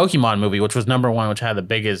outdid the Pokemon movie, which was number 1, which had the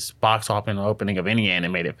biggest box office opening of any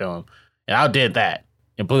animated film. It outdid that.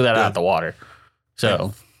 It blew that out the water.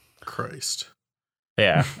 So Christ.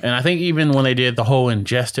 Yeah. And I think even when they did the whole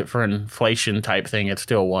ingest it for inflation type thing, it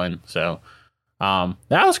still won. So that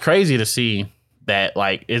was crazy to see that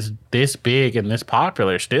like it's this big and this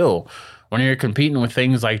popular still when you're competing with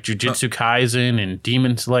things like Jujutsu Kaisen and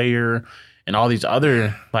Demon Slayer and all these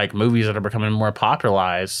other like movies that are becoming more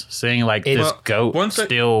popularized. Seeing like this goat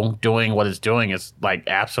still doing what it's doing is like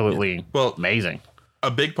absolutely amazing. A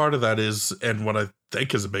big part of that is, and what I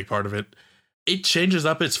think is a big part of it, it changes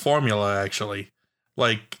up its formula actually.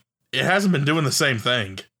 Like, it hasn't been doing the same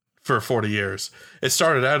thing for 40 years. It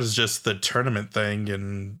started out as just the tournament thing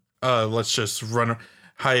and let's just run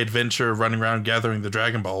high adventure, running around gathering the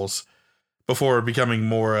Dragon Balls before becoming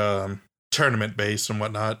more tournament based and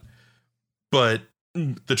whatnot. But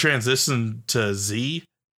the transition to Z,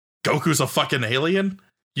 Goku's a fucking alien.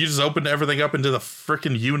 You just opened everything up into the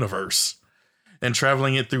freaking universe and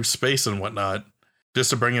traveling it through space and whatnot just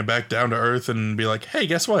to bring it back down to Earth and be like, hey,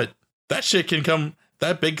 guess what? That shit can come.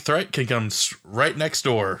 That big threat can come right next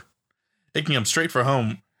door. It can come straight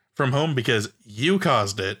from home because you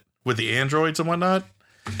caused it with the androids and whatnot.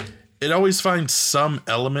 It always finds some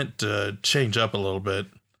element to change up a little bit.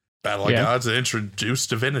 Battle of Gods introduced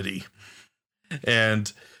divinity.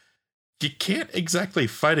 And you can't exactly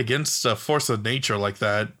fight against a force of nature like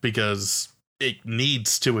that because it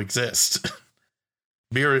needs to exist.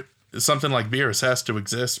 Something like Beerus has to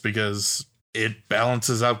exist because it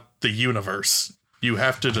balances out the universe. You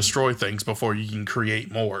have to destroy things before you can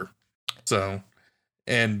create more. So,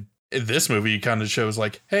 and in this movie, it kind of shows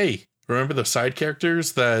like, hey, remember the side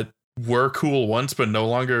characters that were cool once but no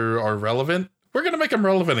longer are relevant? We're going to make them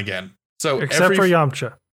relevant again. So except for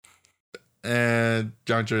Yamcha. And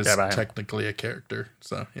Yamcha is technically a character.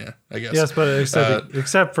 So, yeah, I guess. Yes, but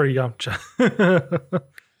except for Yamcha.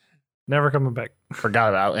 Never coming back. Forgot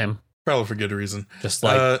about him. Probably for good reason. Just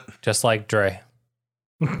like Dre.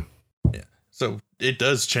 Yeah. So it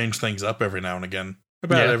does change things up every now and again.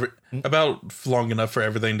 About long enough for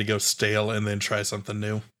everything to go stale and then try something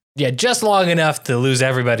new. Yeah, just long enough to lose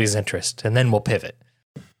everybody's interest, and then we'll pivot.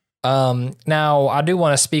 Now, I do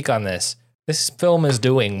want to speak on this. This film is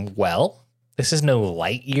doing well. This is no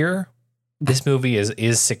Lightyear. This movie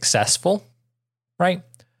is successful, right?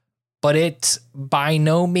 But it's by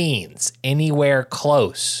no means anywhere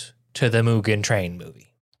close to the Mugen Train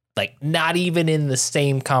movie. Like, not even in the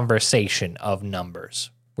same conversation of numbers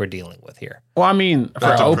we're dealing with here. Well, I mean,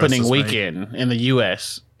 for opening weekend in the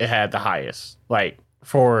U.S., it had the highest. Like,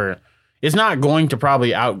 it's not going to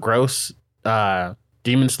probably outgross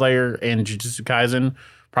Demon Slayer and Jujutsu Kaisen.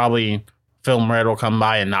 Probably Film Red will come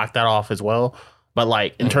by and knock that off as well. But,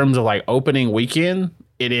 like, in terms of, like, opening weekend,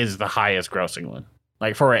 it is the highest grossing one.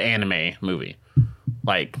 Like, for an anime movie.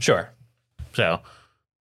 Like, sure. So,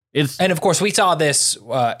 and of course, we saw this,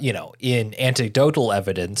 in anecdotal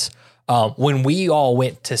evidence when we all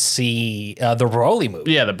went to see the Broly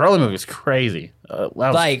movie. Yeah, the Broly movie is crazy.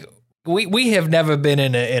 We have never been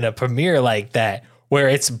in a premiere like that where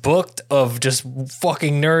it's booked of just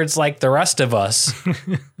fucking nerds like the rest of us.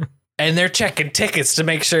 And they're checking tickets to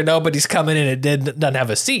make sure nobody's coming in and doesn't have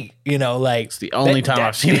a seat. It's the only time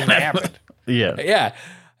I've seen it happen. Yeah. Yeah.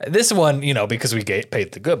 This one, because we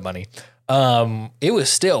paid the good money, it was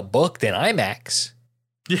still booked in IMAX.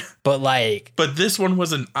 Yeah. But this one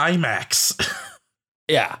was an IMAX.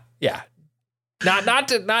 Yeah. Yeah. Not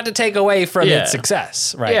to take away from its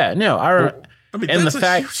success, right? Yeah, no. And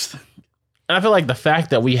I feel like the fact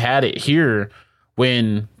that we had it here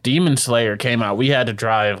when Demon Slayer came out, we had to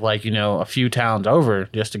drive like, a few towns over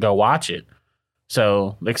just to go watch it.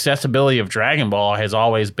 So the accessibility of Dragon Ball has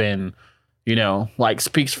always been, like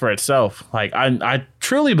speaks for itself. Like I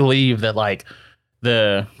truly believe that like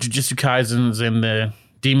the Jujutsu Kaisens and the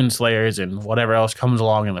Demon Slayers and whatever else comes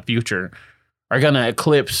along in the future are going to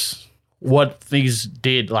eclipse what these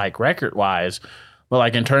did like record wise. But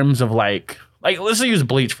like in terms of like let's use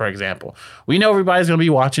Bleach, for example. We know everybody's going to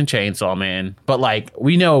be watching Chainsaw Man, but like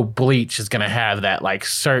we know Bleach is going to have that like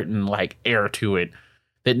certain like air to it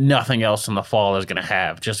that nothing else in the fall is going to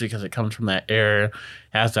have, just because it comes from that era,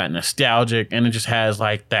 has that nostalgic, and it just has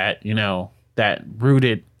like that, that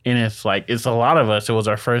rooted in it's like, it's a lot of us, it was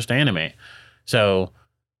our first anime. So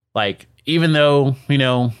like, even though,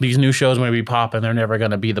 these new shows may be popping, they're never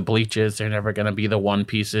going to be the Bleaches, they're never going to be the One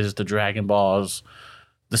Pieces, the Dragon Balls,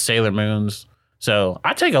 the Sailor Moons. So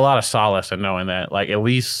I take a lot of solace in knowing that, like, at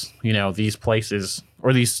least, these places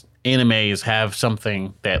or these animes have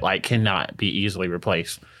something that like cannot be easily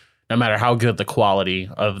replaced, no matter how good the quality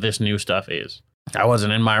of this new stuff is. I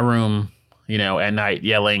wasn't in my room, at night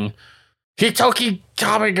yelling, Hitoki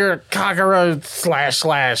Kagura /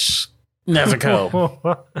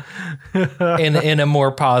 Nezuko. In a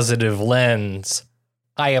more positive lens,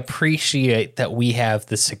 I appreciate that we have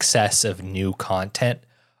the success of new content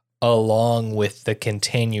along with the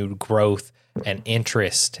continued growth and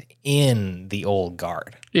interest in the old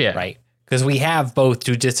guard. Yeah. Right? Because we have both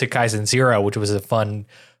Jujutsu Kaisen 0, which was a fun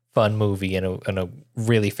movie in a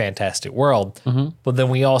really fantastic world. Mm-hmm. But then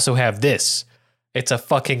we also have this. It's a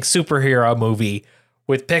fucking superhero movie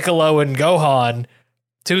with Piccolo and Gohan,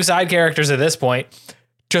 2 side characters at this point,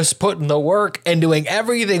 just putting the work and doing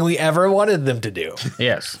everything we ever wanted them to do.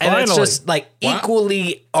 Yes. And it's Finally. just like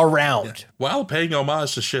equally around. While paying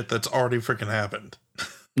homage to shit that's already freaking happened.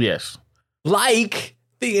 Yes. Like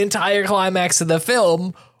the entire climax of the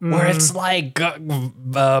film, where it's like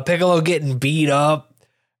Piccolo getting beat up,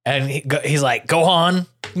 and he's like, Gohan,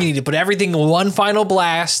 you need to put everything in one final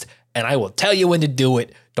blast, and I will tell you when to do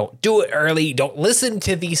it. Don't do it early. Don't listen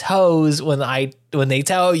to these hoes when they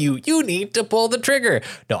tell you need to pull the trigger.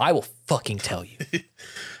 No, I will fucking tell you.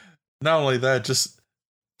 Not only that, just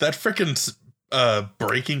that freaking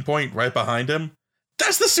breaking point right behind him.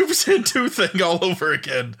 That's the Super Saiyan 2 thing all over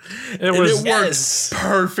again. It was worked Yes.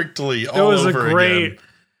 perfectly it all was a over great again.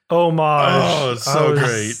 homage. Oh, it's so I was-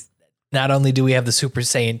 great. Not only do we have the Super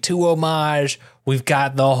Saiyan 2 homage, we've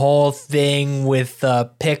got the whole thing with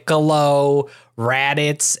Piccolo,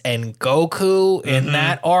 Raditz, and Goku in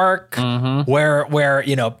that arc, where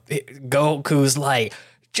Goku's like,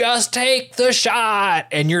 just take the shot,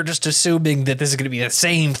 and you're just assuming that this is going to be the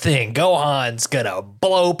same thing. Gohan's going to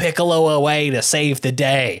blow Piccolo away to save the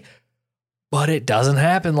day. But it doesn't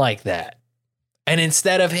happen like that. And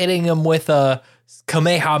instead of hitting him with a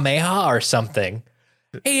Kamehameha or something,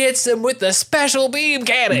 he hits him with the special beam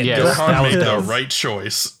cannon. Yes. Gohan that was made the dope. right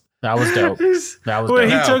choice. That was dope. That was when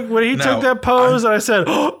dope. he Now, took that pose, and I said,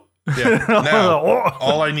 "Oh." Yeah. Now, Oh.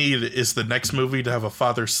 all I need is the next movie to have a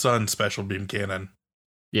father-son special beam cannon.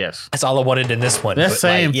 Yes. That's all I wanted in this one. That's but,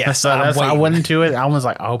 same. Like, yes, that's I waiting. went into it. I was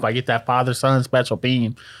like, I hope I get that father-son special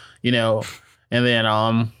beam, and then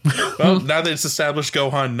Well, now that it's established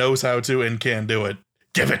Gohan knows how to and can do it,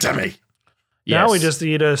 give it to me. Now we yes. just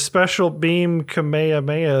need a special beam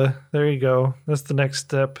Kamehameha. There you go. That's the next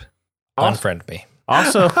step. Unfriend me.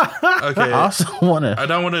 also Okay. want to I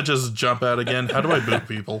don't want to just jump out again. How do I boot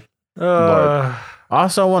people?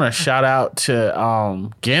 Also want to shout out to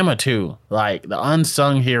Gamma 2, like the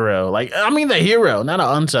unsung hero. Like, I mean the hero, not an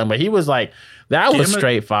unsung, but he was like, that was Gamma-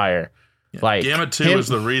 straight fire. Like Gamma 2 him- is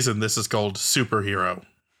the reason this is called superhero.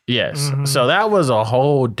 Yes. Mhm. So that was a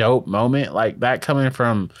whole dope moment, like that coming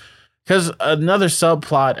from, because another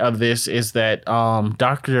subplot of this is that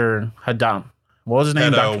Dr. Hadam, what was his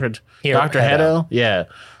name? Hedo. Dr. Hedo, yeah,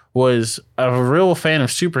 was a real fan of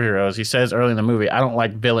superheroes. He says early in the movie, I don't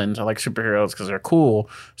like villains, I like superheroes because they're cool.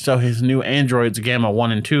 So his new androids, Gamma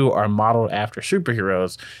 1 and 2, are modeled after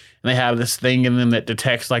superheroes. And they have this thing in them that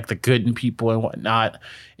detects like the good in people and whatnot.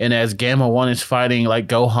 And as Gamma 1 is fighting like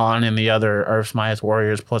Gohan and the other Earth's Mightiest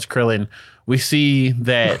Warriors plus Krillin, we see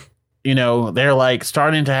that, they're like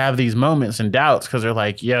starting to have these moments and doubts because they're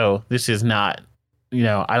like, yo, this is not,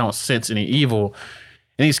 I don't sense any evil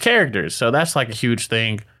in these characters. So that's like a huge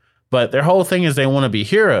thing. But their whole thing is they want to be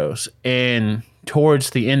heroes. And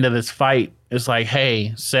towards the end of this fight, it's like,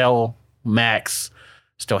 hey, Cell Max,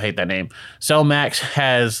 still hate that name. Cell Max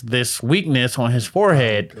has this weakness on his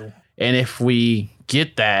forehead. And if we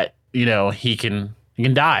get that, he can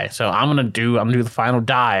die. So I'm gonna do the final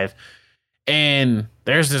dive. And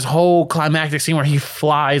there's this whole climactic scene where he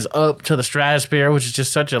flies up to the stratosphere, which is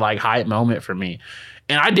just such a like hype moment for me.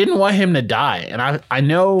 And I didn't want him to die. And I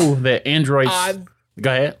know that androids.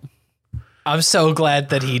 Go ahead. I'm so glad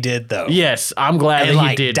that he did though. Yes, I'm glad And that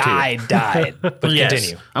like he did died. But Yes.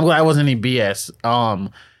 continue. I'm glad it wasn't any BS.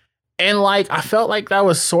 And like I felt like that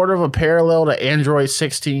was sort of a parallel to Android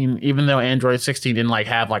 16, even though Android 16 didn't like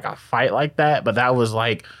have like a fight like that. But that was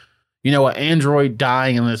like, you know, an android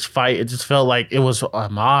dying in this fight. It just felt like it was a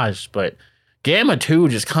homage. But Gamma 2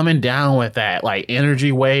 just coming down with that like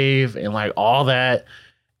energy wave and like all that.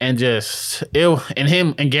 And just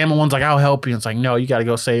and Gamma 1's like, I'll help you. And it's like, no, you got to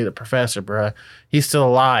go save the professor, bruh. He's still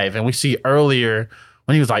alive. And we see earlier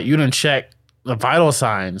when he was like, you didn't check the vital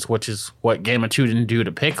signs, which is what Gamma 2 didn't do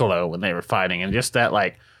to Piccolo when they were fighting. And just that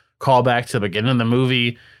like callback to the beginning of the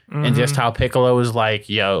movie and just how Piccolo was like,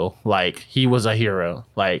 yo, like he was a hero.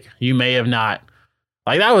 Like you may have not.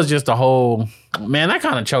 Like that was just a whole, man, that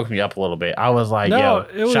kind of choked me up a little bit. I was like,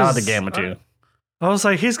 shout out to Gamma 2. I was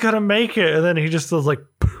like, he's gonna make it, and then he just was like,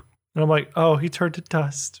 poof. And I'm like, oh, he turned to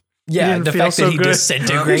dust. Yeah, the fact that he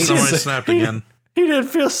disintegrated. Somebody snapped again. He didn't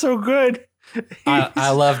feel so good.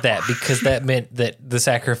 I love that because that meant that the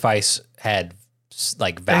sacrifice had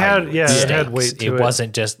like value. It had weight to it. It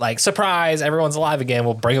wasn't just like, surprise, everyone's alive again.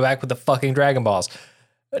 We'll bring it back with the fucking Dragon Balls.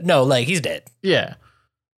 No, like he's dead. Yeah.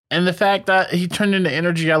 And the fact that he turned into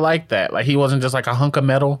energy, I like that. Like he wasn't just like a hunk of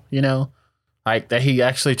metal, you know? Like that he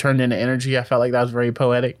actually turned into energy. I felt like that was very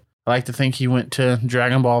poetic. I like to think he went to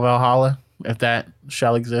Dragon Ball Valhalla, if that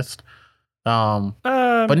shall exist. But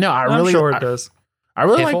no, I'm sure it does. I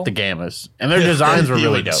really like the Gammas, and their designs were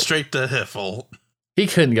really dope. Straight to Hiffle. He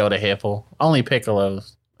couldn't go to Hiffle. Only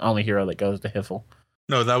Piccolo's only hero that goes to Hiffle.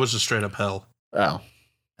 No, that was just straight up hell. Oh,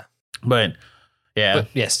 but yeah, but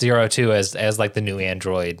yes, Zero 2 as like the new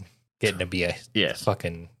android getting to be a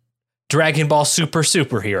fucking Dragon Ball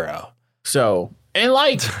superhero. So and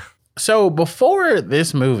like so before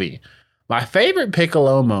this movie, my favorite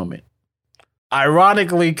Piccolo moment,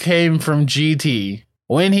 ironically, came from GT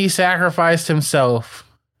when he sacrificed himself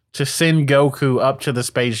to send Goku up to the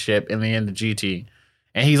spaceship in the end of GT.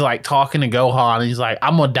 And he's like talking to Gohan and he's like,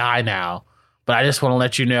 I'm gonna die now, but I just want to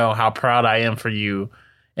let you know how proud I am for you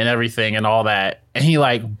and everything and all that. And he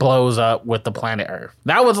like blows up with the planet Earth.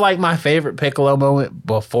 That was like my favorite Piccolo moment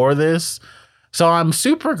before this. So I'm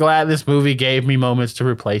super glad this movie gave me moments to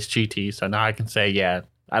replace GT. So now I can say, yeah,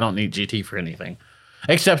 I don't need GT for anything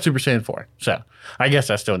except Super Saiyan 4. So I guess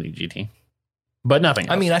I still need GT, but nothing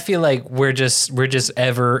else. I mean, I feel like we're just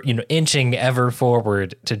ever, inching ever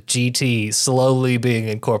forward to GT slowly being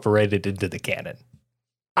incorporated into the canon.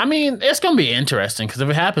 I mean, it's going to be interesting because if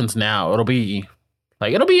it happens now, it'll be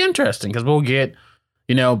interesting because we'll get,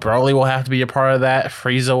 Broly will have to be a part of that.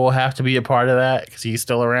 Frieza will have to be a part of that because he's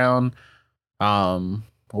still around.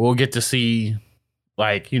 We'll get to see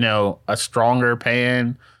a stronger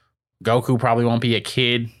Pan. Goku probably won't be a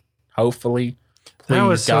kid. Hopefully,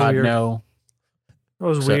 please, God, no. That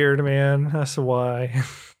was weird, man. That's why.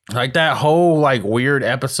 Like that whole weird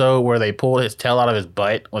episode where they pulled his tail out of his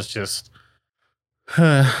butt was just.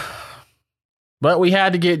 But we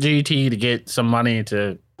had to get GT to get some money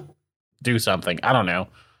to do something. I don't know.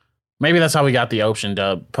 Maybe that's how we got the Ocean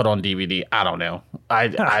dub put on DVD. I don't know.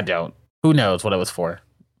 I don't. Who knows what it was for?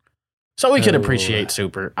 So we could appreciate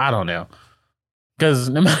Super. I don't know. Because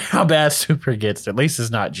no matter how bad Super gets, at least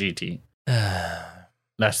it's not GT.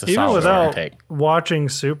 That's the even without take. Watching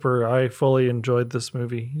Super, I fully enjoyed this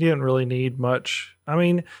movie. You didn't really need much. I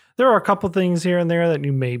mean, there are a couple things here and there that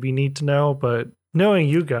you maybe need to know, but knowing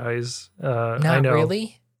you guys, I know.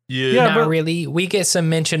 Really? Yeah, not really. We get some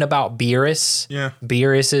mention about Beerus. Yeah.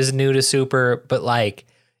 Beerus is new to Super, but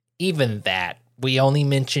even that, we only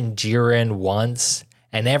mentioned Jiren once,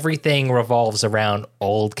 and everything revolves around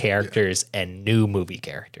old characters and new movie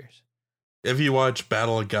characters. If you watch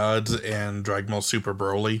Battle of Gods and Dragon Ball Super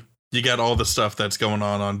Broly, you got all the stuff that's going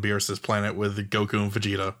on Beerus's planet with Goku and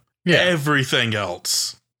Vegeta. Yeah. Everything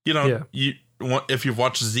else. If you've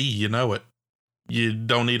watched Z, you know it. You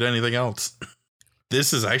don't need anything else.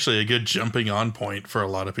 This is actually a good jumping on point for a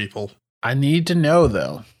lot of people. I need to know,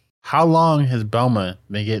 though, how long has Bulma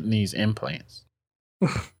been getting these implants?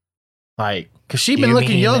 Because she's been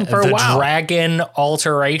looking young for a while. The dragon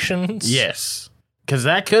alterations? Yes. Because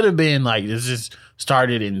that could have been does this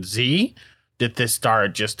started in Z? Did this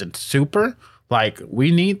start just in Super?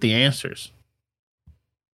 We need the answers.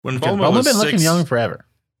 When Bulma's been looking young forever.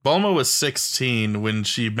 Bulma was 16 when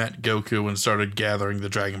she met Goku and started gathering the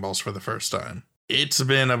Dragon Balls for the first time. It's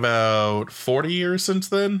been about 40 years since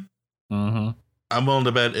then. Mm-hmm. I'm willing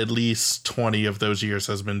to bet at least 20 of those years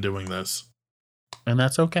has been doing this. and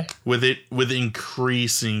that's okay. with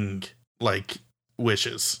increasing like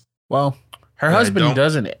wishes. Well, her And I husband don't-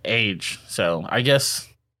 doesn't age, so I guess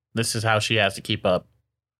this is how she has to keep up.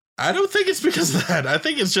 I don't think it's because of that. I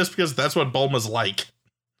think it's just because that's what Bulma's like.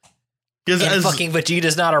 Because And fucking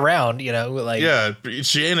Vegeta's not around, like yeah,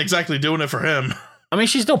 she ain't exactly doing it for him. I mean,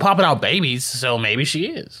 she's still popping out babies, so maybe she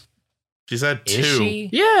is. She's had two. is she?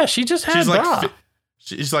 Yeah, she just had She's like bra.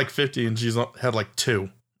 she's like 50 and she's had like two.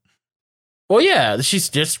 Well, yeah, she's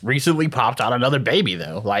just recently popped out another baby,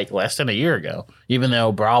 though, like less than a year ago, even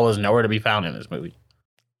though bra was nowhere to be found in this movie.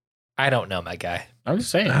 I don't know, my guy. I'm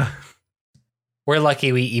just saying. We're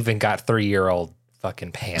lucky we even got 3-year-old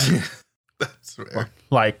fucking Pam. That's fair.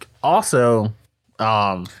 Like, also,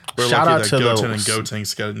 We're shout out lucky to that the... Goten and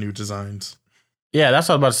Gotenks got new designs. Yeah, that's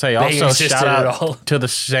what I was about to say. They Also, existed shout at out all. to the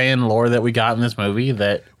Saiyan lore that we got in this movie,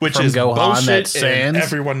 that Which from is Gohan, that bullshit and Saiyans,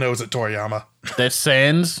 everyone knows it, Toriyama. that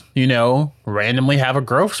Saiyans, randomly have a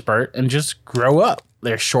growth spurt and just grow up.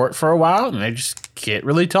 They're short for a while and they just get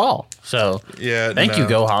really tall. So, Yeah, thank you,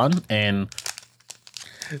 Gohan. And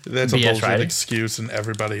That's a BS bullshit writing. excuse and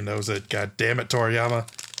everybody knows it. God damn it, Toriyama.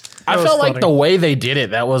 I was felt like funny. the way they did it,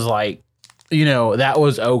 that was like, that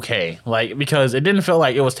was okay. Like, because it didn't feel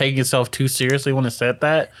like it was taking itself too seriously when it said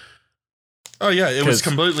that. Oh yeah, it was 'Cause-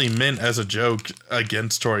 completely meant as a joke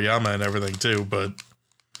against Toriyama and everything too, but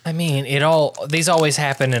I mean, these always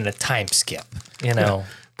happen in a time skip,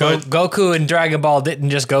 But- Goku and Dragon Ball didn't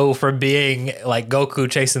just go from being like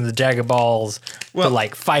Goku chasing the Dragon Balls Well- to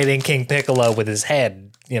like fighting King Piccolo with his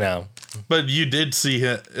head, but you did see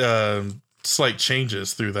slight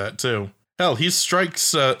changes through that too. Hell, he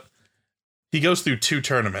strikes he goes through 2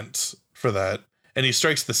 tournaments for that, and he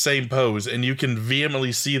strikes the same pose, and you can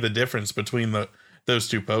vehemently see the difference between those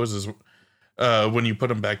 2 poses when you put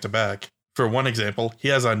them back to back. For one example, he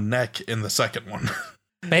has a neck in the second one.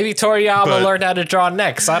 Maybe Toriyama But- learned how to draw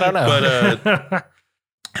necks. I don't know. But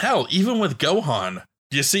hell, even with Gohan,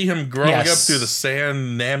 you see him growing up Yes. through the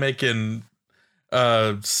Saiyan, Namek, and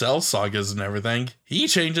Cell sagas and everything. He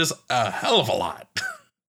changes a hell of a lot,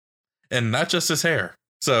 and not just his hair.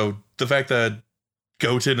 So the fact that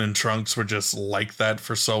Goten and Trunks were just like that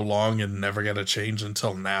for so long and never got a change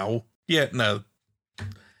until now. Yeah, no.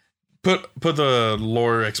 Put the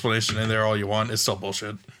lore explanation in there all you want. It's still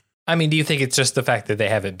bullshit. I mean, do you think it's just the fact that they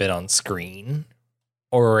haven't been on screen?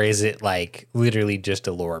 Or is it like literally just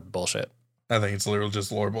a lore bullshit? I think it's literally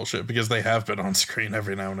just lore bullshit because they have been on screen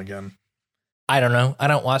every now and again. I don't know. I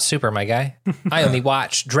don't watch Super, my guy. I only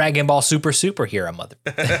watch Dragon Ball Superhero, mother.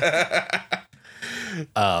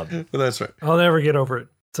 But that's right. I'll never get over it.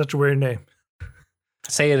 Such a weird name.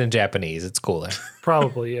 Say it in Japanese. It's cooler.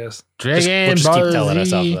 Probably, yes. Dragon we'll just keep Ball telling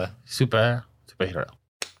ourselves Z that. superhero.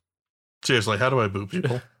 Seriously, how do I boo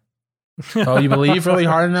people? Oh, you believe really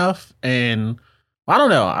hard enough? And I don't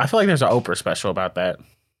know. I feel like there's an Oprah special about that.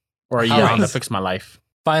 Or a All Yawn right. to fix my life.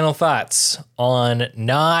 Final thoughts on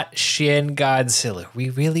not Shin Godzilla. We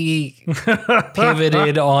really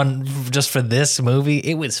pivoted on just for this movie.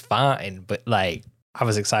 It was fine, but like I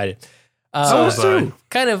was excited. So was I.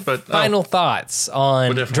 Kind of But, oh. final thoughts on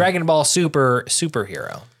What different? Dragon Ball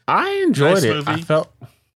Superhero. I enjoyed Nice it. movie. I felt.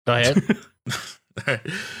 Go ahead.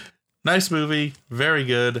 Nice movie, very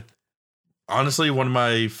good. Honestly, one of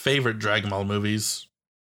my favorite Dragon Ball movies.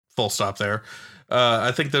 Full stop there.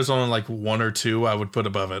 I think there's only like 1 or 2 I would put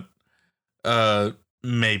above it.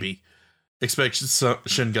 Maybe. Expect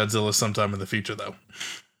Shin Godzilla sometime in the future, though.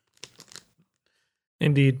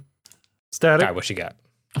 Indeed. Static. All right, what you got?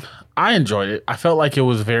 I enjoyed it. I felt like it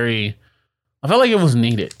was very. I felt like it was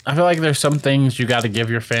needed. I feel like there's some things you got to give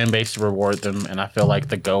your fan base to reward them, and I feel like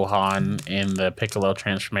the Gohan and the Piccolo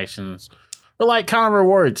transformations were like kind of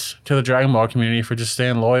rewards to the Dragon Ball community for just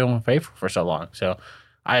staying loyal and faithful for so long. So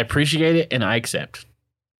I appreciate it and I accept.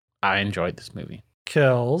 I enjoyed this movie.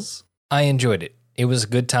 Kells. I enjoyed it. It was a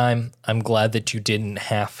good time. I'm glad that you didn't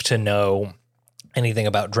have to know anything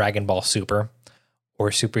about Dragon Ball Super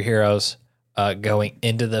or superheroes going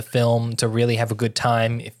into the film to really have a good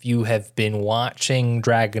time. If you have been watching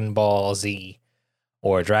Dragon Ball Z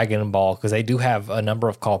or Dragon Ball, because they do have a number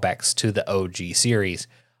of callbacks to the OG series,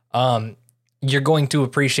 you're going to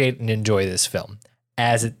appreciate and enjoy this film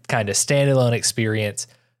as a kind of standalone experience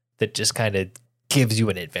that just kind of gives you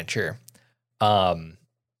an adventure.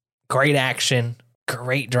 Great action,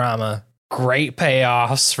 great drama, great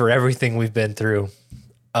payoffs for everything we've been through.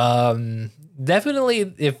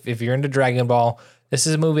 Definitely, if you're into Dragon Ball, this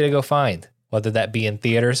is a movie to go find, whether that be in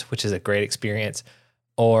theaters, which is a great experience,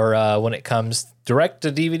 or when it comes direct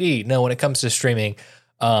to DVD. No, when it comes to streaming,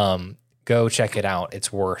 go check it out.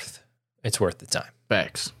 It's worth the time.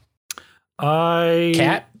 Facts. I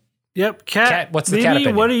Cat? Yep, Cat. What's the Mimi, cat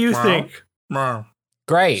opinion? what do you think? Meow.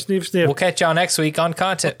 Great. Sniff, sniff. We'll catch y'all next week on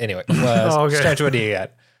content. Anyway, Okay. Strange, what do you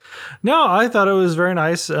got? No, I thought it was very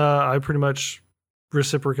nice. I pretty much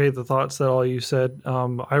reciprocate the thoughts that all you said.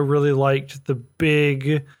 I really liked the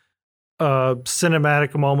big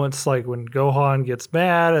cinematic moments, like when Gohan gets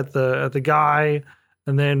mad at the guy,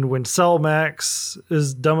 and then when Cell Max,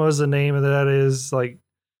 as dumb as the name of that is, like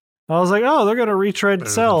I was like, oh, they're gonna retread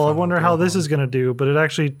Better Cell. I than wonder how this Gohan. is gonna do. But it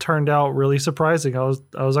actually turned out really surprising. I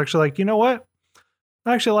was actually like, you know what?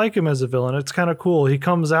 I actually like him as a villain. It's kind of cool. He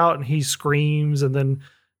comes out and he screams, and then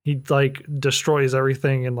he like destroys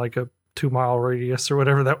everything in like a 2-mile radius or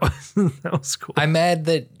whatever that was. That was cool. I'm mad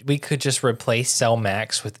that we could just replace Cell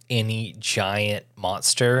Max with any giant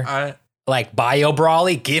monster. Like Bio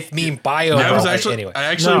Brawly. Give me Bio Brawly. Anyway. I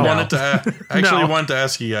actually No. wanted to No. wanted to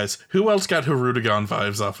ask you guys, who else got Hirudegan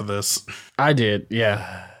vibes off of this? I did,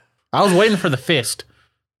 yeah. I was waiting for the fist.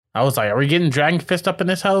 I was like, are we getting Dragon Fist up in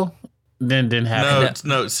this hole? Then didn't happen.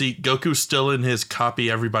 No. See, Goku's still in his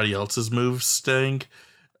copy everybody else's moves sting.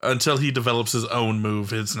 Until he develops his own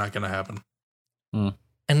move, it's not going to happen.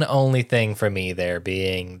 And the only thing for me there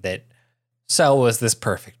being that Cell was this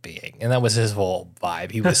perfect being, and that was his whole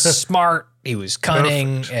vibe. He was smart, he was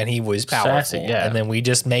cunning, and he was powerful. Sassy, yeah. And then we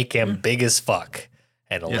just make him big as fuck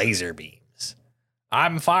and laser beams.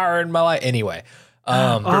 I'm firing my light. Anyway,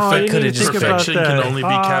 I could didn't have just think about Perfection that. can only be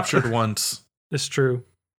captured once. It's true.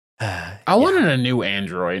 I wanted a new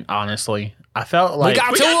android, honestly. I felt like we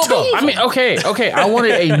got two of them. I mean, okay. I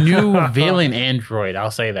wanted a new villain android.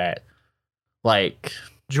 I'll say that. Like,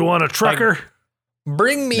 Do you want a trucker?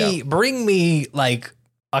 Bring me like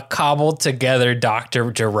a cobbled together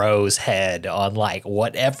Dr. Giro's head on like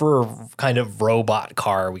whatever kind of robot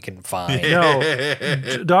car we can find.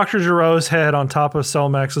 No. Dr. Giro's head on top of Cell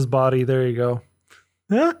Max's body. There you go.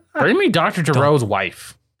 bring me Dr. Giro's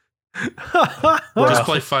wife. Just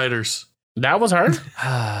play fighters. That was her?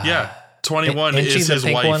 Yeah. 21 Ain't she is the his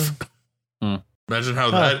pink wife. one? Imagine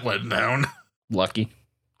how that went down. Lucky.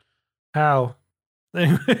 How?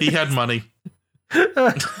 He had money.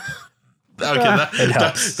 Okay,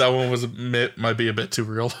 that one was might be a bit too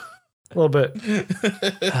real. A little bit.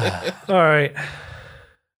 All right.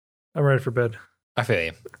 I'm ready for bed. I feel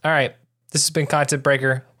you. All right. This has been Content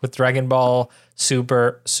Breaker with Dragon Ball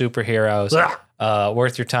Superheroes.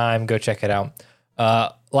 Worth your time. Go check it out.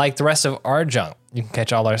 Like the rest of our junk, you can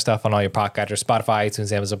catch all our stuff on all your podcatchers, Spotify,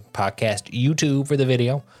 iTunes, Amazon Podcast, YouTube for the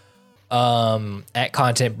video, at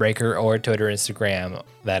Content Breaker, or Twitter, Instagram,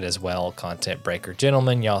 that as well, Content Breaker.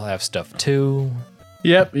 Gentlemen, y'all have stuff too.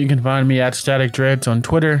 Yep, you can find me at Static Dreads on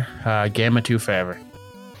Twitter, Gamma2 forever.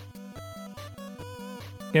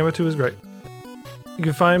 Gamma 2 is great. You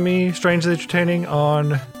can find me strangely entertaining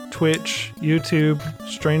on Twitch, YouTube,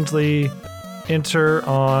 strangely enter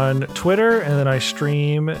on Twitter, and then I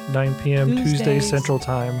stream 9 p.m. Tuesday Central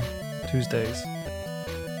Time. Tuesdays.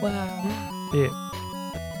 Wow. Yeah.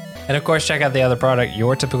 And of course, check out the other product,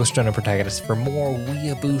 Your Typical Shonen Protagonist, for more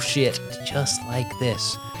weeaboo shit just like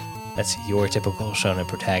this. That's Your Typical Shonen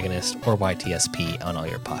Protagonist, or YTSP, on all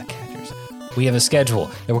your podcatchers. We have a schedule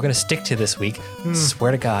that we're going to stick to this week.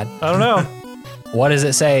 Swear to God. I don't know. What does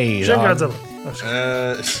it say? Shin Dom?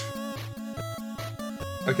 Godzilla.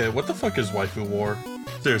 Okay, what the fuck is Waifu War?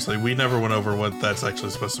 Seriously, we never went over what that's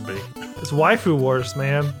actually supposed to be. It's Waifu Wars,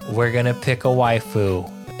 man. We're going to pick a waifu,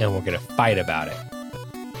 and we're going to fight about it.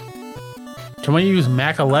 Can we use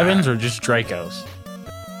Mac 11s or just Dracos?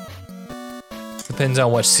 Depends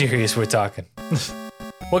on what series we're talking.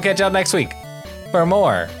 We'll catch y'all next week for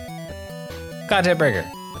more Content Breaker.